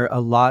in there, a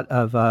lot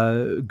of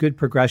good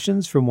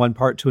progressions from one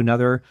part to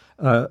another,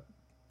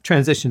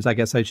 transitions, I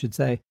guess I should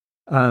say.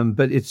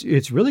 But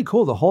it's really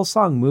cool. The whole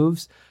song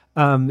moves.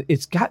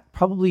 It's got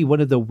probably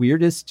one of the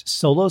weirdest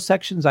solo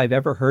sections I've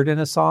ever heard in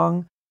a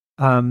song.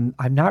 I'm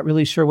not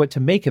really sure what to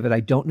make of it. I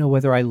don't know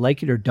whether I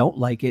like it or don't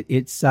like it.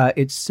 It's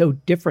so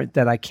different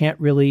that I can't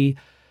really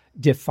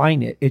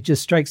define it. It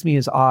just strikes me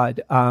as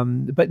odd,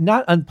 but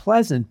not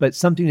unpleasant, but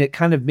something that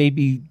kind of made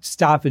me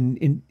stop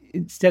and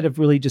instead of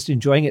really just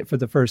enjoying it for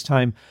the first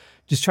time,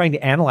 just trying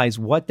to analyze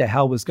what the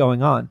hell was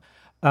going on.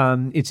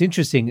 It's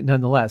interesting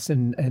nonetheless.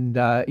 And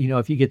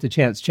if you get the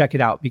chance, check it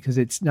out because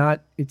it's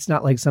not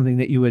like something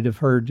that you would have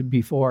heard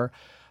before.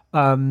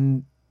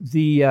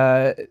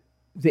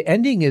 The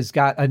ending has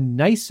got a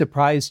nice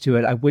surprise to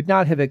it. I would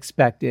not have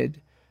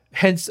expected,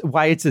 hence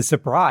why it's a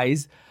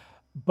surprise,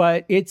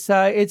 but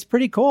it's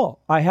pretty cool,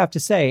 I have to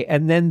say.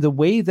 And then the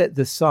way that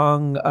the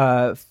song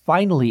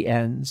finally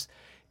ends,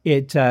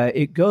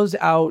 it goes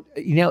out,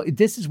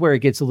 this is where it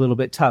gets a little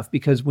bit tough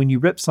because when you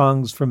rip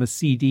songs from a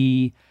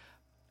CD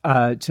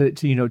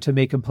to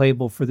make them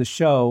playable for the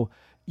show,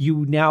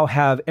 you now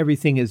have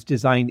everything is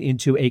designed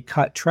into a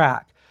cut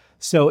track.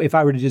 So if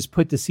I were to just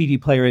put the CD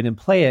player in and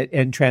play it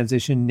and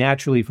transition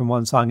naturally from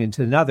one song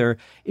into another,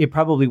 it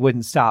probably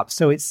wouldn't stop.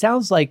 So it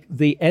sounds like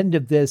the end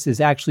of this is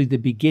actually the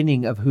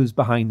beginning of Who's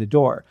Behind the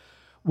Door.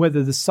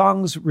 Whether the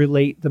songs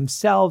relate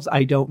themselves,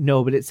 I don't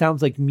know, but it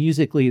sounds like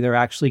musically they're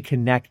actually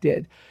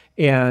connected.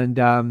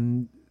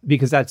 And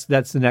because that's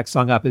the next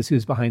song up is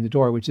Who's Behind the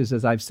Door, which is,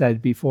 as I've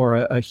said before,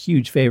 a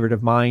huge favorite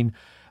of mine.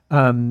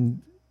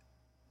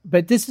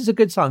 But this is a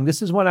good song.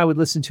 This is one I would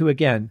listen to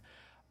again.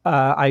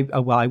 I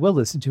will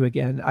listen to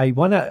again. I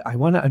want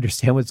to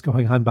understand what's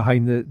going on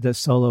behind the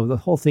solo. The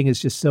whole thing is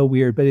just so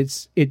weird, but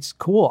it's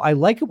cool. I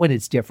like it when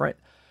it's different.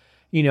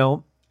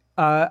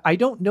 I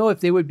don't know if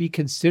they would be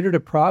considered a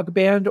prog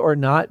band or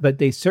not, but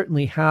they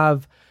certainly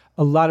have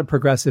a lot of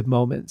progressive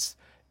moments.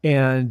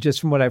 And just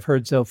from what I've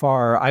heard so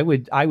far, I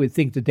would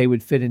think that they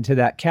would fit into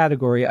that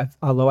category.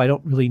 Although I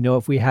don't really know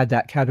if we had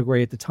that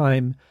category at the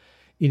time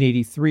in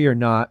 '83 or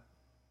not.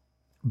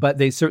 But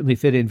they certainly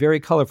fit in. Very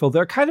colorful.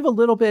 They're kind of a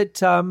little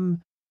bit, a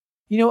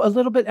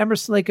little bit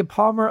Emerson, Lake and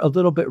Palmer, a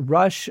little bit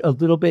Rush, a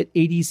little bit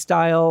 80s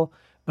style.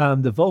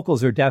 The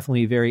vocals are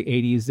definitely very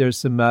 80s. There's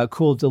some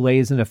cool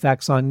delays and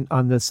effects on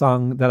the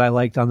song that I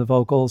liked on the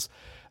vocals.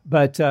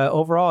 But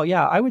overall,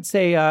 yeah, I would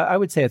say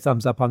a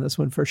thumbs up on this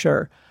one for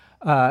sure.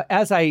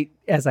 As I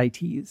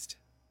teased,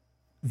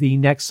 the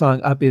next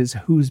song up is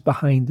Who's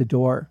Behind the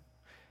Door.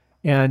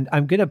 And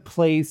I'm going to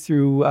play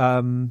through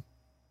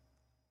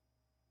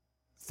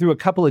through a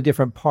couple of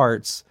different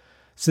parts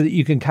so that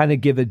you can kind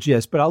of give a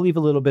gist, but I'll leave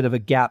a little bit of a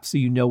gap so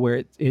you know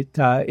where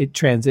it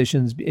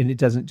transitions and it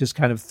doesn't just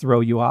kind of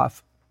throw you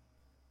off.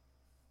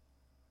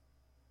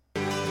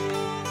 We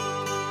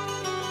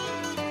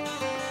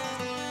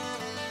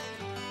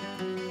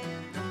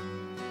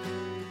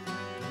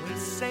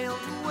sailed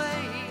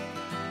away.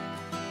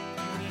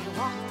 We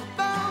walked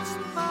miles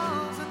and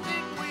miles. I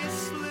think we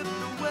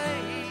slipped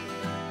away.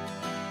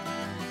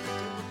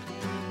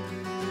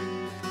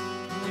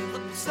 We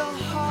looked so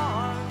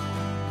hard,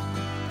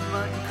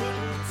 but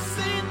couldn't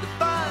seem to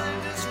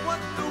find just what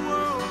the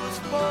world was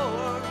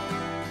for.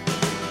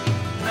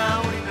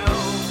 Now we know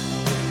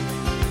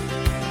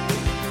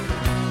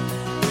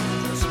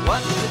just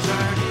what the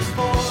journey's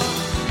for.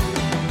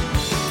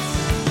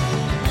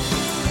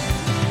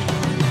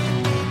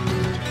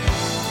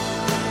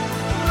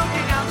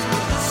 Looking out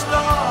through the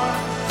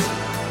stars,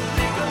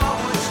 think about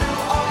what you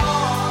are.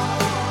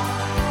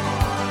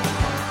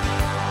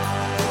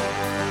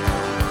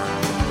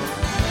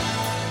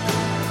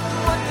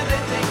 What did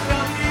they think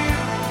of you?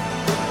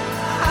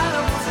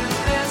 Animals in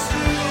their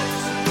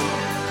suits.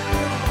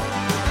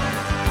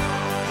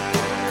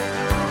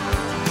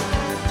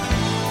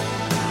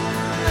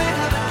 They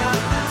haven't got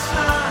the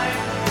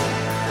time.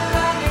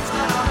 Landing's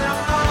not on their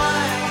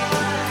mind.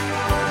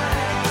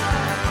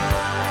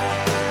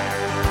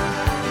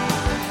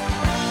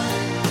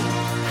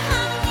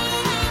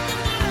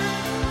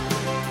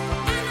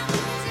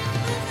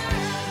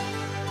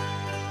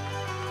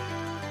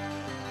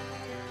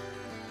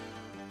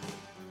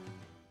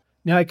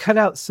 Now, I cut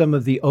out some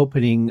of the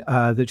opening,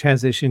 the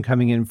transition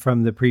coming in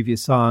from the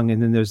previous song,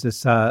 and then there's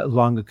this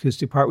long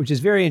acoustic part, which is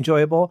very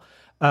enjoyable,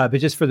 but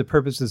just for the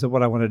purposes of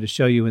what I wanted to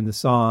show you in the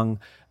song,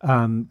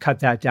 cut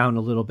that down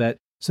a little bit.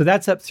 So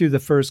that's up through the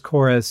first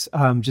chorus,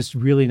 just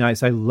really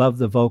nice. I love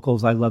the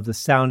vocals. I love the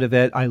sound of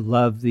it. I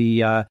love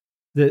the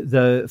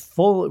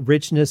full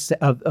richness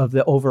of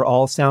the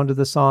overall sound of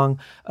the song.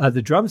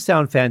 The drums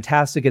sound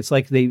fantastic. It's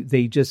like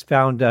they just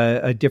found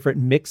a different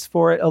mix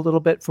for it a little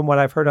bit from what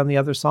I've heard on the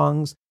other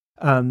songs.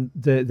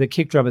 The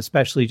kick drum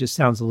especially just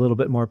sounds a little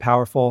bit more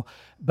powerful,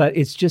 but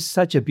it's just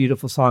such a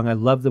beautiful song. I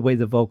love the way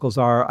the vocals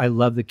are. I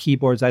love the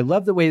keyboards. I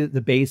love the way that the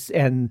bass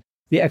and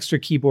the extra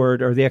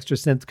keyboard or the extra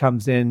synth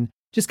comes in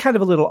just kind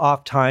of a little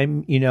off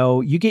time. You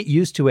know, you get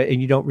used to it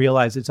and you don't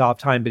realize it's off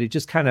time, but it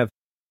just kind of,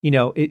 you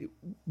know,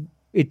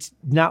 it's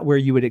not where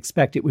you would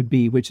expect it would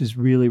be, which is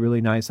really,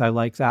 really nice. I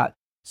like that.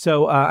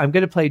 So I'm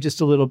going to play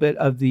just a little bit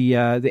of the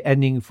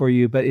ending for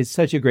you, but it's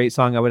such a great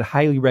song. I would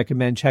highly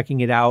recommend checking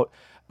it out.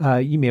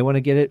 You may want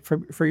to get it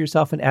for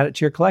yourself and add it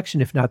to your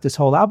collection, if not this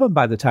whole album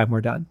by the time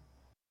we're done.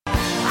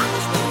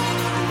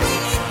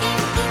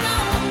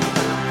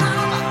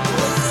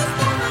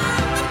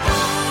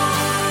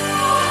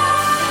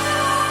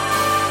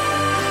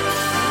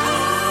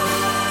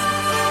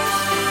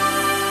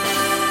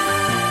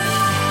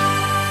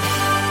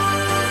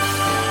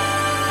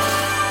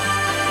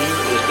 Here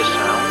is the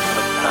sound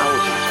of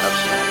thousands of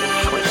snapping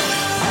twigs.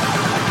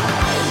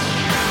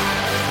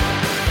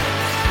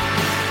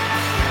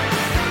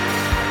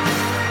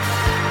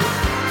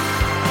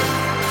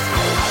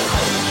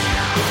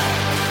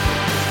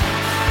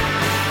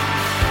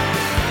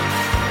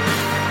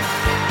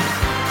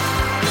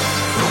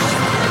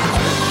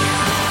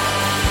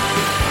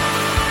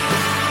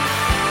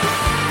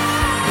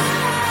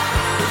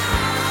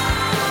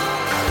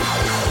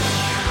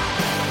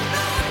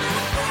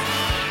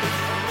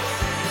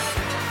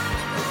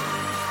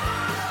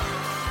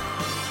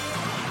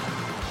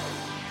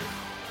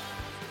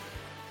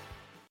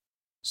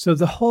 So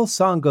the whole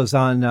song goes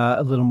on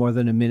a little more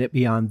than a minute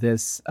beyond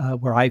this,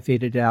 where I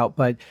faded it out,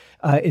 but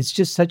it's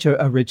just such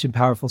a rich and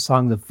powerful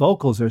song. The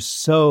vocals are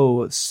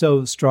so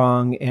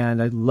strong,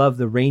 and I love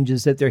the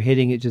ranges that they're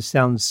hitting. It just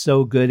sounds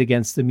so good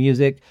against the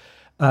music.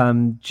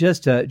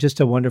 Just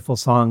a wonderful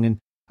song. And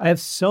I have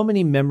so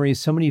many memories,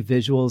 so many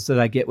visuals that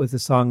I get with the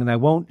song, and I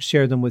won't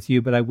share them with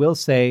you, but I will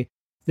say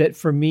that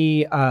for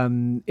me,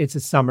 it's a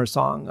summer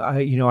song.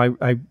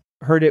 I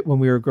heard it when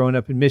we were growing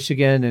up in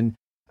Michigan, and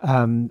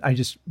I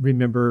just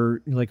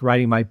remember like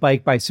riding my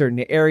bike by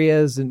certain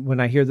areas. And when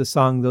I hear the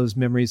song, those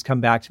memories come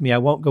back to me. I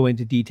won't go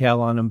into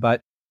detail on them, but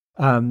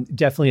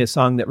definitely a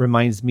song that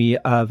reminds me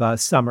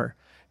of summer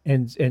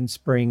and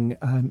spring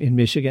in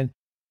Michigan.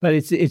 But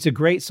it's a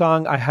great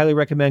song. I highly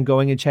recommend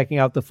going and checking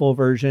out the full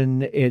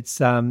version. It's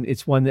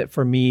one that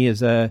for me is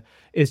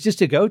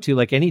just a go-to.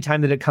 Like anytime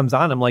that it comes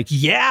on, I'm like,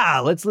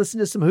 yeah, let's listen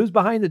to some Who's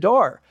Behind the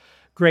Door.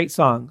 Great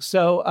song.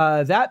 So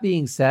that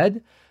being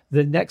said,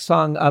 the next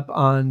song up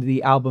on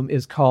the album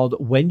is called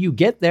When You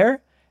Get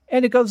There,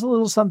 and it goes a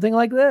little something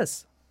like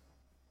this.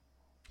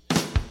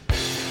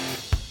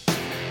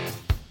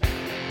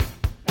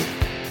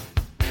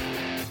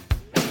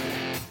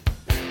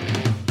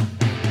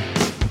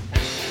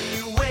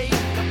 You wake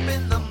up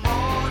in the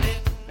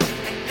morning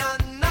and you're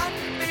not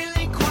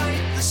feeling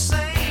quite the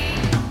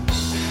same.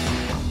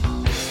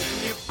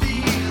 You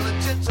feel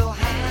a gentle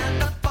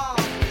hand upon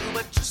you,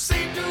 but you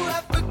seem to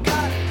have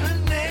forgotten her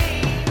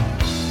name.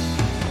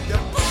 You're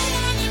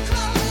putting on your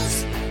clothes,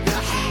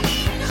 you're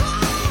heading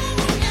home.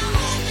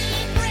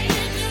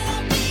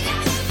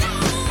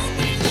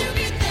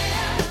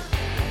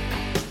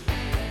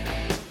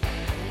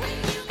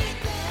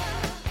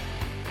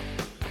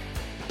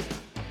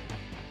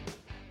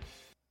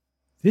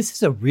 This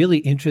is a really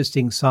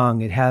interesting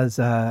song. It has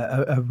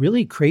a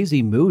really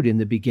crazy mood in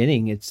the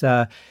beginning. It's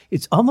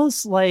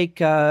almost like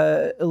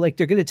they're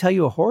going to tell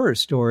you a horror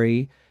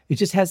story. It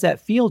just has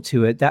that feel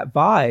to it, that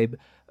vibe.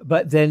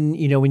 But then,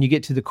 when you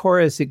get to the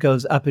chorus, it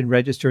goes up in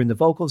register in the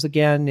vocals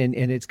again, and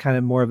it's kind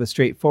of more of a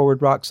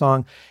straightforward rock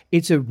song.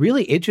 It's a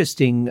really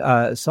interesting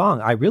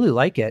song. I really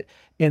like it.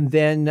 And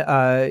then,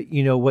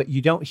 what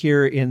you don't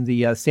hear in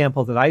the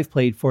sample that I've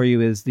played for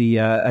you is the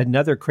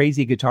another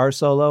crazy guitar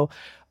solo.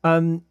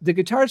 The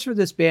guitars for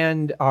this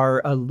band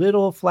are a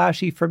little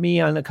flashy for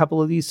me on a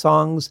couple of these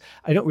songs.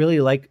 I don't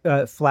really like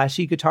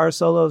flashy guitar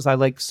solos. I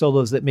like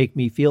solos that make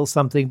me feel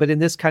something. But in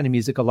this kind of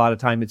music, a lot of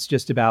time it's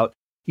just about,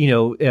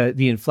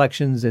 the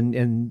inflections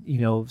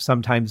and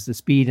sometimes the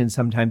speed and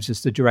sometimes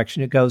just the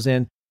direction it goes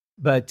in.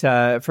 But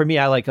for me,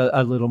 I like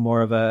a little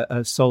more of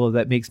a solo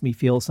that makes me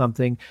feel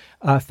something.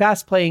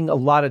 Fast playing a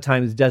lot of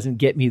times doesn't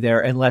get me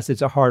there unless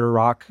it's a harder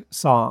rock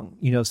song,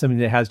 something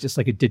that has just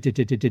like a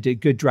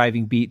good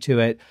driving beat to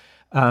it.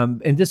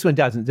 And this one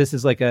doesn't. This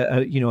is like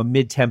a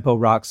mid-tempo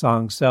rock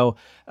song. So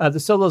the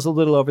solo's a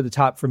little over the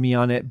top for me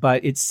on it,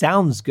 but it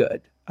sounds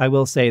good. I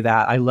will say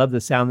that. I love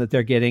the sound that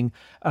they're getting.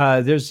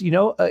 There's,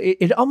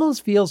 it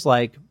almost feels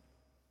like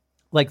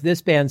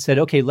this band said,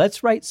 okay,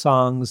 let's write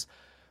songs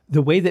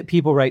the way that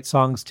people write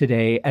songs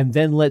today, and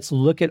then let's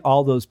look at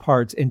all those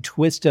parts and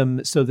twist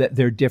them so that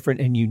they're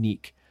different and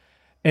unique.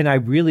 And I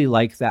really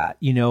like that.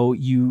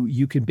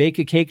 You can bake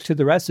a cake to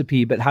the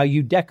recipe, but how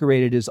you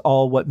decorate it is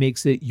all what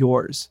makes it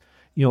yours,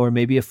 or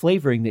maybe a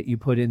flavoring that you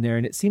put in there.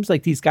 And it seems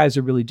like these guys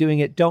are really doing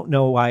it. Don't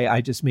know why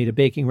I just made a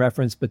baking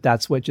reference, but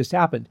that's what just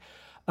happened.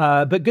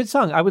 But good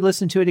song. I would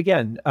listen to it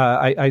again.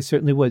 I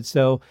certainly would.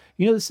 So,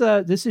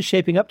 this is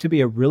shaping up to be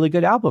a really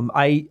good album.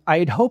 I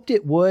had hoped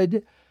it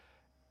would.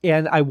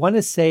 And I want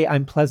to say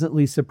I'm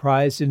pleasantly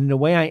surprised, and in a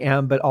way I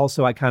am, but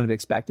also I kind of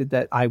expected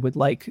that I would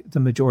like the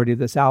majority of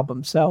this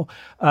album. So,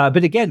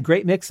 but again,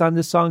 great mix on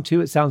this song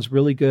too. It sounds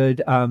really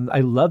good.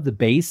 I love the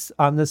bass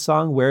on this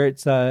song, where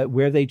it's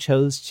where they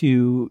chose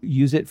to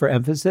use it for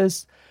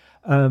emphasis.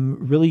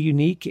 Really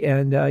unique,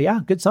 and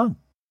good song.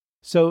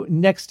 So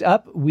next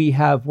up, we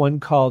have one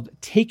called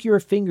 "Take Your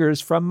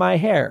Fingers from My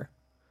Hair."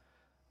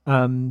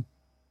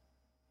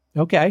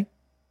 Okay.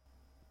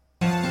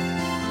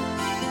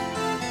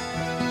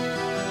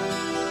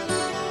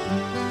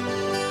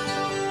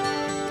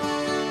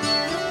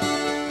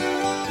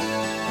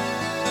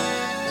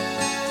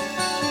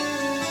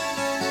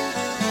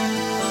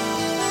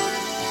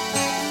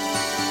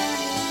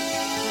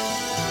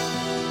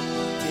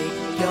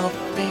 Your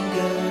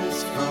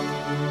fingers from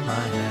my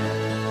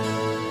hand,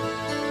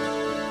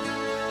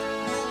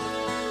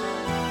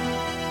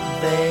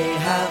 they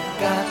have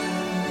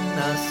gotten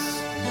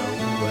us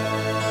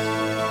nowhere.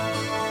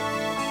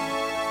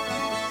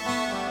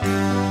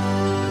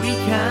 We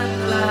can't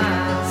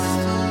last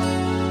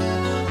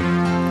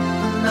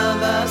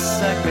another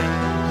second.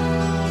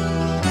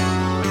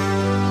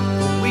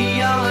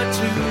 We are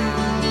too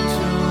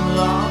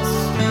lost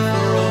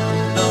for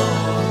open doors.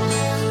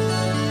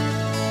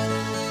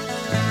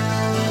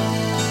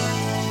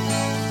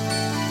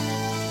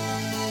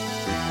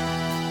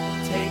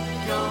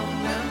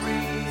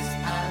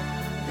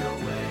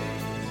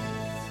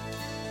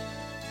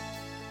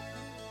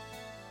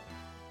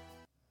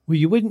 Well,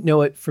 you wouldn't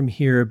know it from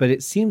here, but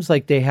it seems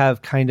like they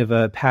have kind of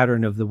a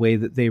pattern of the way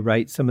that they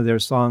write some of their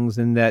songs,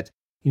 and that,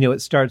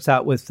 it starts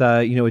out with,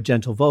 a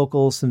gentle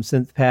vocal, some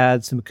synth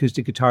pads, some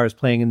acoustic guitars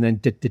playing, and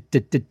then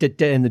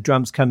and the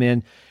drums come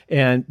in,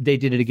 and they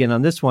did it again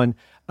on this one.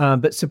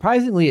 But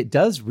surprisingly, it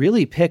does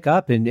really pick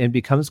up and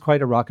becomes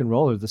quite a rock and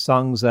roller. The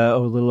song's a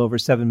little over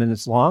 7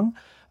 minutes long,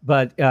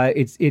 but I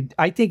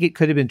think it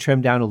could have been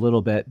trimmed down a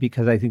little bit,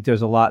 because I think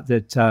there's a lot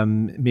that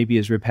maybe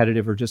is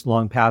repetitive or just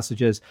long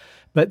passages.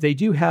 But they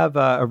do have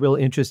a real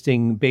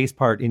interesting bass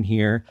part in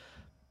here,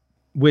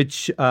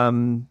 which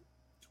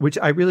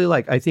I really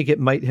like. I think it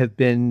might have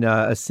been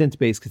a synth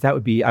bass, because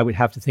I would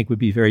have to think would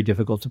be very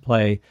difficult to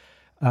play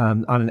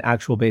on an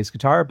actual bass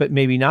guitar, but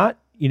maybe not.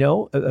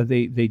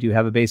 They do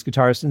have a bass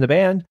guitarist in the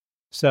band.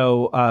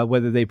 So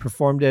whether they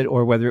performed it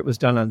or whether it was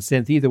done on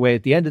synth, either way,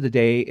 at the end of the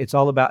day, it's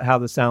all about how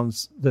the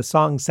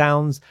song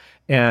sounds.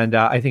 And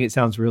I think it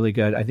sounds really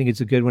good. I think it's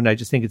a good one. I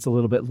just think it's a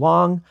little bit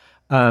long,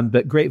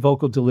 but great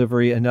vocal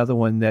delivery. Another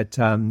one that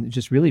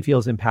just really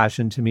feels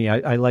impassioned to me.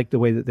 I like the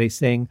way that they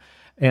sing.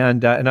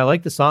 And I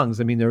like the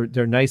songs. I mean,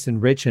 they're nice and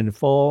rich and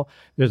full.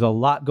 There's a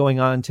lot going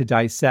on to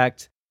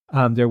dissect.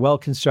 They're well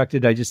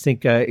constructed. I just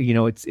think,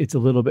 it's a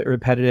little bit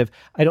repetitive.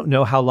 I don't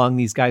know how long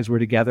these guys were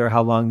together,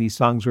 how long these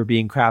songs were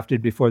being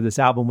crafted before this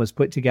album was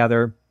put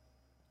together.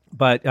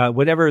 But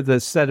whatever the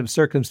set of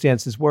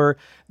circumstances were,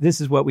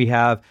 this is what we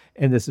have,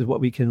 and this is what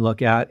we can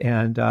look at,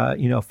 and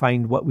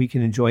find what we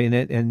can enjoy in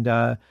it,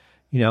 and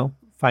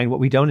find what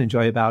we don't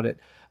enjoy about it.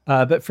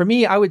 But for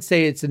me, I would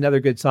say it's another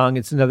good song.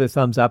 It's another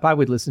thumbs up. I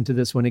would listen to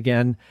this one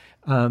again.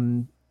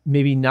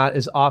 Maybe not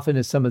as often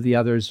as some of the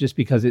others, just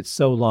because it's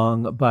so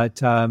long.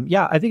 But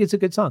I think it's a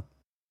good song.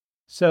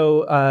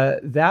 So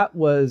that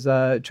was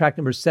track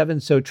number 7.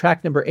 So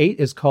track number 8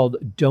 is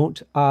called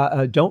 "Don't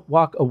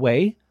Walk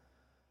Away,"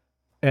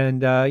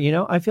 and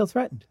I feel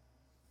threatened.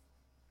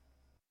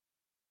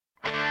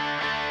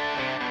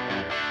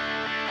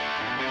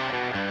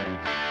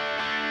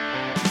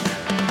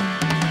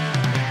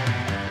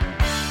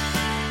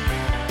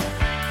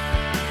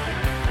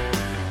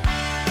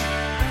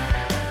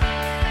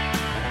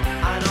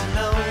 I don't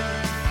know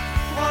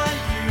why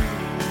you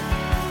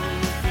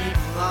keep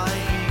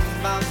lying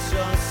about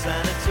your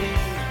sanity.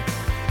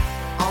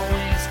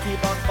 Always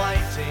keep on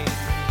fighting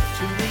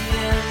to the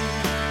end.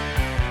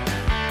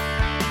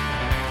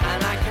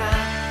 And I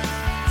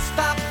can't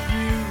stop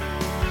you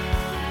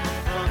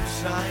from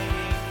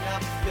shining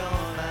up your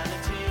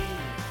vanity.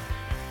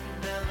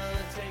 Never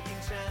taking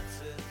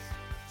chances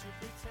to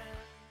pretend.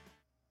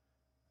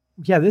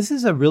 Yeah, this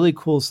is a really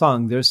cool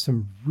song. There's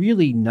some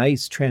really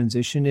nice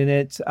transition in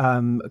it.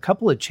 A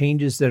couple of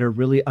changes that are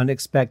really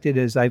unexpected,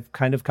 as I've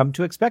kind of come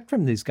to expect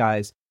from these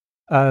guys.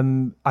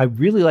 I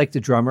really like the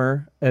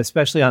drummer,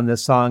 especially on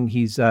this song.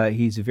 He's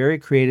very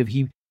creative.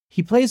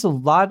 He plays a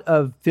lot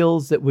of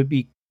fills that would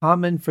be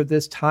common for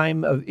this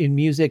time in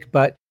music,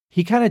 but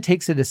he kind of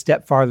takes it a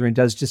step farther and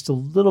does just a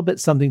little bit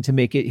something to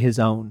make it his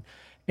own.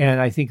 And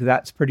I think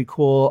that's pretty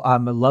cool. I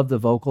love the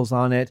vocals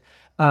on it.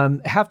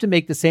 Have to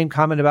make the same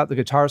comment about the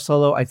guitar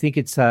solo. I think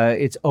it's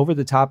over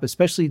the top,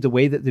 especially the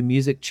way that the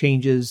music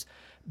changes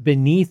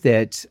beneath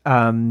it.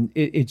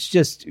 It's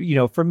just,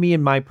 for me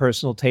and my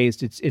personal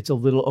taste, it's a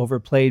little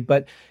overplayed,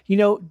 but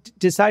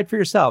decide for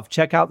yourself,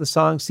 check out the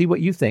song, see what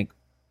you think.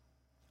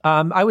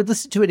 I would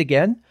listen to it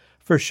again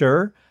for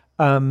sure.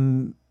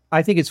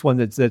 I think it's one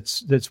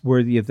that's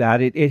worthy of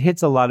that. It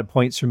hits a lot of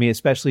points for me,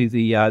 especially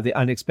the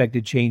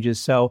unexpected changes.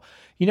 So,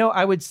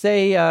 I would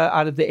say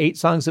out of the 8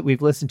 songs that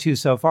we've listened to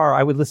so far,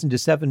 I would listen to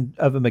 7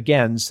 of them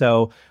again.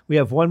 So we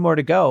have 1 more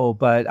to go,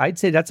 but I'd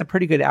say that's a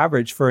pretty good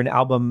average for an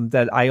album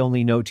that I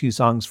only know 2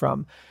 songs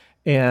from.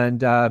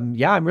 And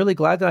I'm really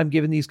glad that I'm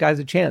giving these guys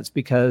a chance,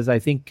 because I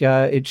think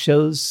it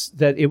shows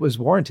that it was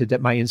warranted,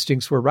 that my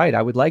instincts were right.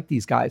 I would like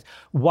these guys.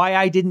 Why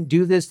I didn't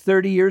do this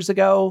 30 years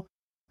ago,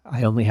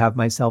 I only have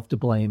myself to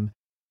blame.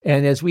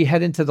 And as we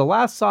head into the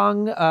last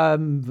song,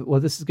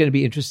 this is going to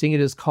be interesting.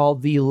 It is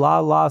called the La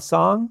La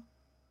Song.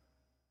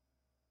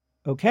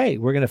 Okay,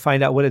 we're going to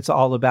find out what it's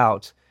all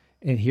about.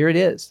 And here it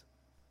is.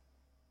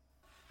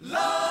 La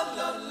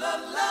la la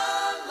la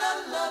la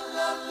la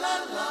la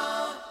la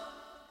la.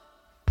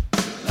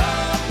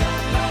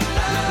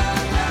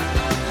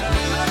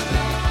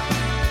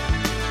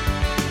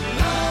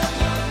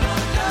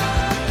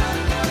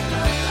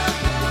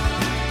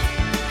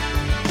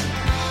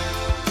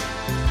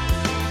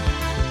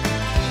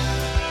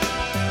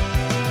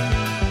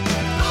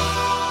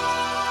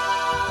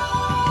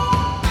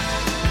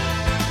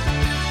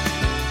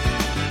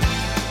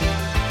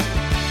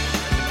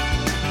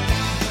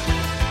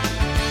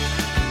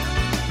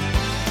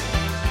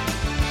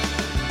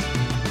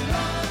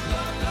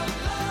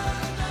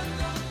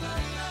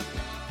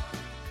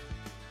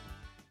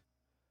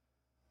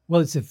 Well,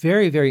 it's a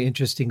very, very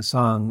interesting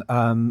song.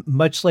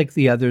 Much like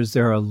the others,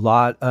 there are a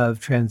lot of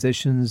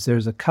transitions.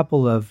 There's a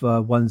couple of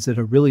ones that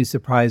are really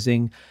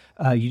surprising.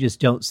 You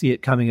just don't see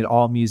it coming at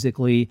all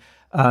musically.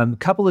 A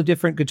couple of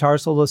different guitar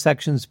solo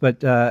sections, but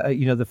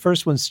the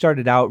first one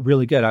started out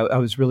really good. I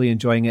was really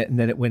enjoying it, and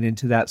then it went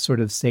into that sort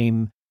of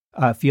same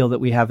feel that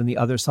we have in the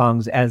other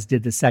songs, as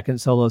did the second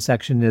solo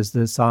section as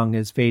the song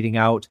is fading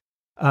out.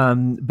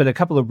 But a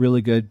couple of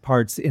really good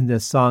parts in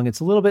this song.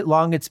 It's a little bit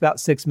long. It's about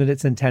 6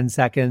 minutes and 10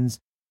 seconds.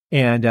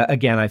 And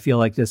again, I feel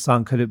like this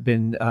song could have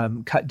been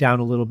cut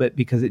down a little bit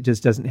because it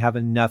just doesn't have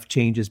enough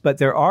changes. But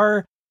there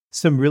are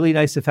some really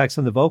nice effects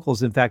on the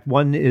vocals. In fact,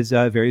 one is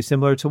very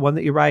similar to one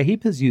that Uriah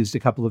Heep has used a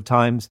couple of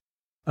times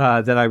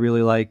that I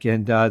really like.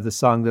 And the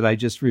song that I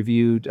just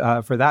reviewed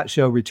for that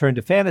show, Return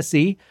to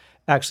Fantasy,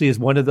 actually is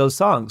one of those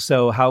songs.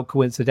 So how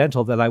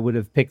coincidental that I would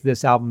have picked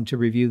this album to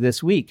review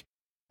this week.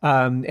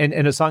 And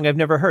a song I've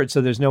never heard, so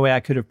there's no way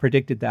I could have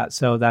predicted that.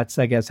 So that's,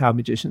 I guess, how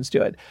magicians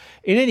do it.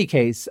 In any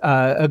case,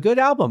 a good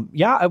album.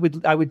 Yeah, I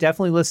would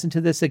definitely listen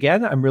to this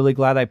again. I'm really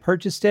glad I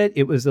purchased it.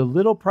 It was a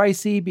little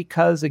pricey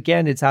because,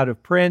 again, it's out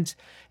of print,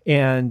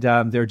 and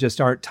there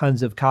just aren't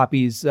tons of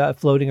copies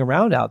floating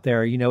around out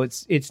there.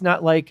 It's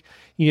not like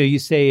you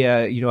say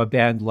a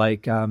band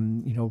like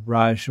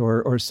Rush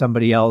or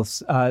somebody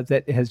else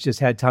that has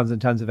just had tons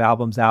and tons of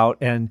albums out,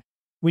 and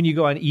when you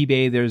go on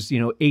eBay, there's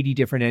 80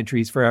 different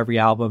entries for every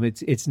album.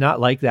 It's not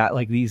like that.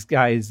 Like these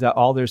guys,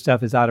 all their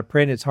stuff is out of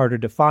print. It's harder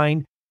to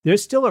find. They're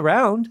still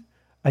around.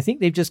 I think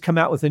they've just come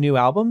out with a new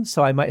album,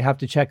 so I might have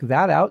to check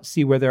that out,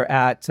 see where they're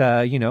at.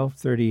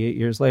 38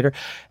 years later,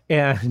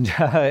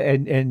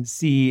 and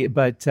see.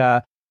 But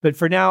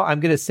for now, I'm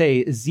gonna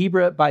say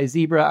Zebra by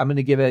Zebra. I'm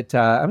gonna give it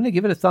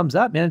a thumbs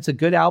up, man. It's a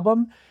good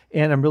album,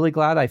 and I'm really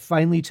glad I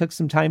finally took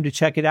some time to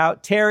check it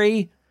out.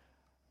 Terry,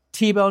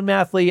 T-Bone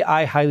Mathley,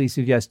 I highly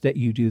suggest that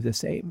you do the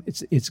same.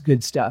 It's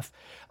good stuff,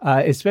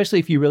 especially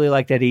if you really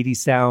like that 80s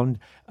sound.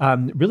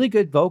 Really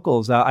good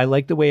vocals. I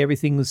like the way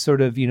everything was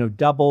sort of,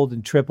 doubled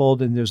and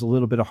tripled, and there's a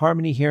little bit of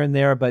harmony here and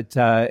there, but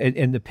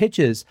and the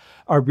pitches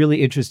are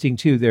really interesting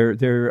too.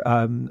 They're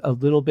a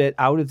little bit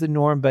out of the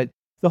norm, but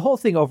the whole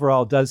thing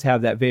overall does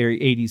have that very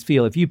 80s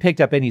feel. If you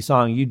picked up any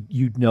song,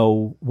 you'd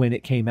know when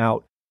it came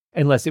out,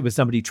 unless it was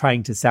somebody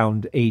trying to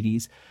sound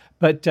 80s.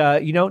 But,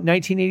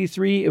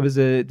 1983, it was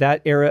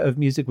that era of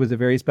music was a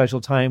very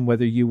special time,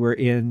 whether you were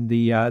in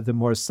the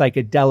more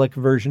psychedelic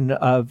version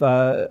of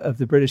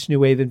the British New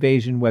Wave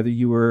invasion, whether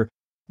you were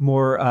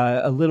more,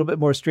 a little bit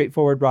more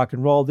straightforward rock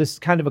and roll. This is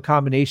kind of a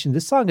combination.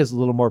 This song is a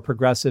little more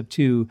progressive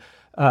to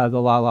the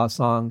La La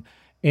song.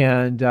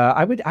 And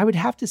I would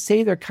have to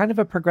say they're kind of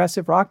a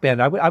progressive rock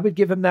band. I would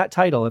give them that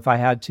title if I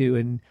had to.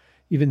 And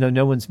even though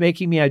no one's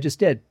making me, I just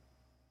did.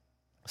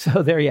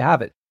 So there you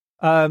have it.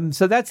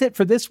 So that's it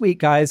for this week,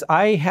 guys.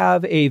 I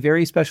have a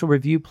very special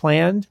review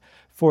planned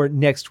for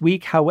next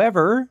week.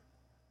 However,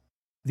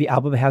 the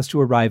album has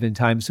to arrive in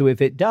time. So if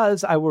it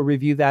does, I will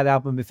review that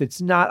album. If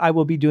it's not, I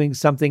will be doing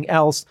something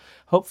else.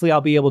 Hopefully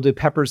I'll be able to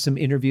pepper some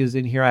interviews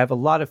in here. I have a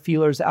lot of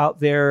feelers out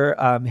there.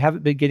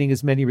 Haven't been getting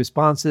as many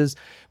responses,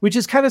 which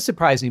is kind of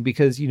surprising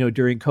because,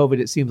 during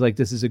COVID, it seems like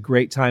this is a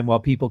great time while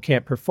people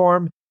can't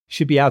perform. You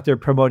should be out there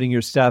promoting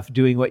your stuff,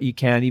 doing what you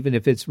can, even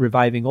if it's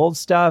reviving old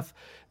stuff.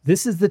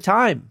 This is the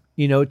time,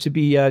 to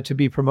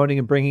be promoting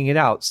and bringing it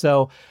out.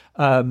 So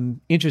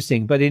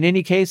interesting. But in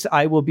any case,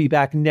 I will be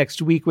back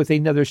next week with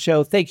another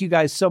show. Thank you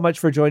guys so much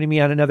for joining me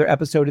on another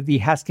episode of the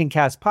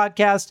Haskincast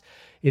podcast.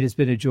 It has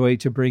been a joy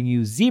to bring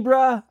you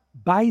Zebra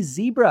by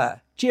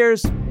Zebra.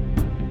 Cheers.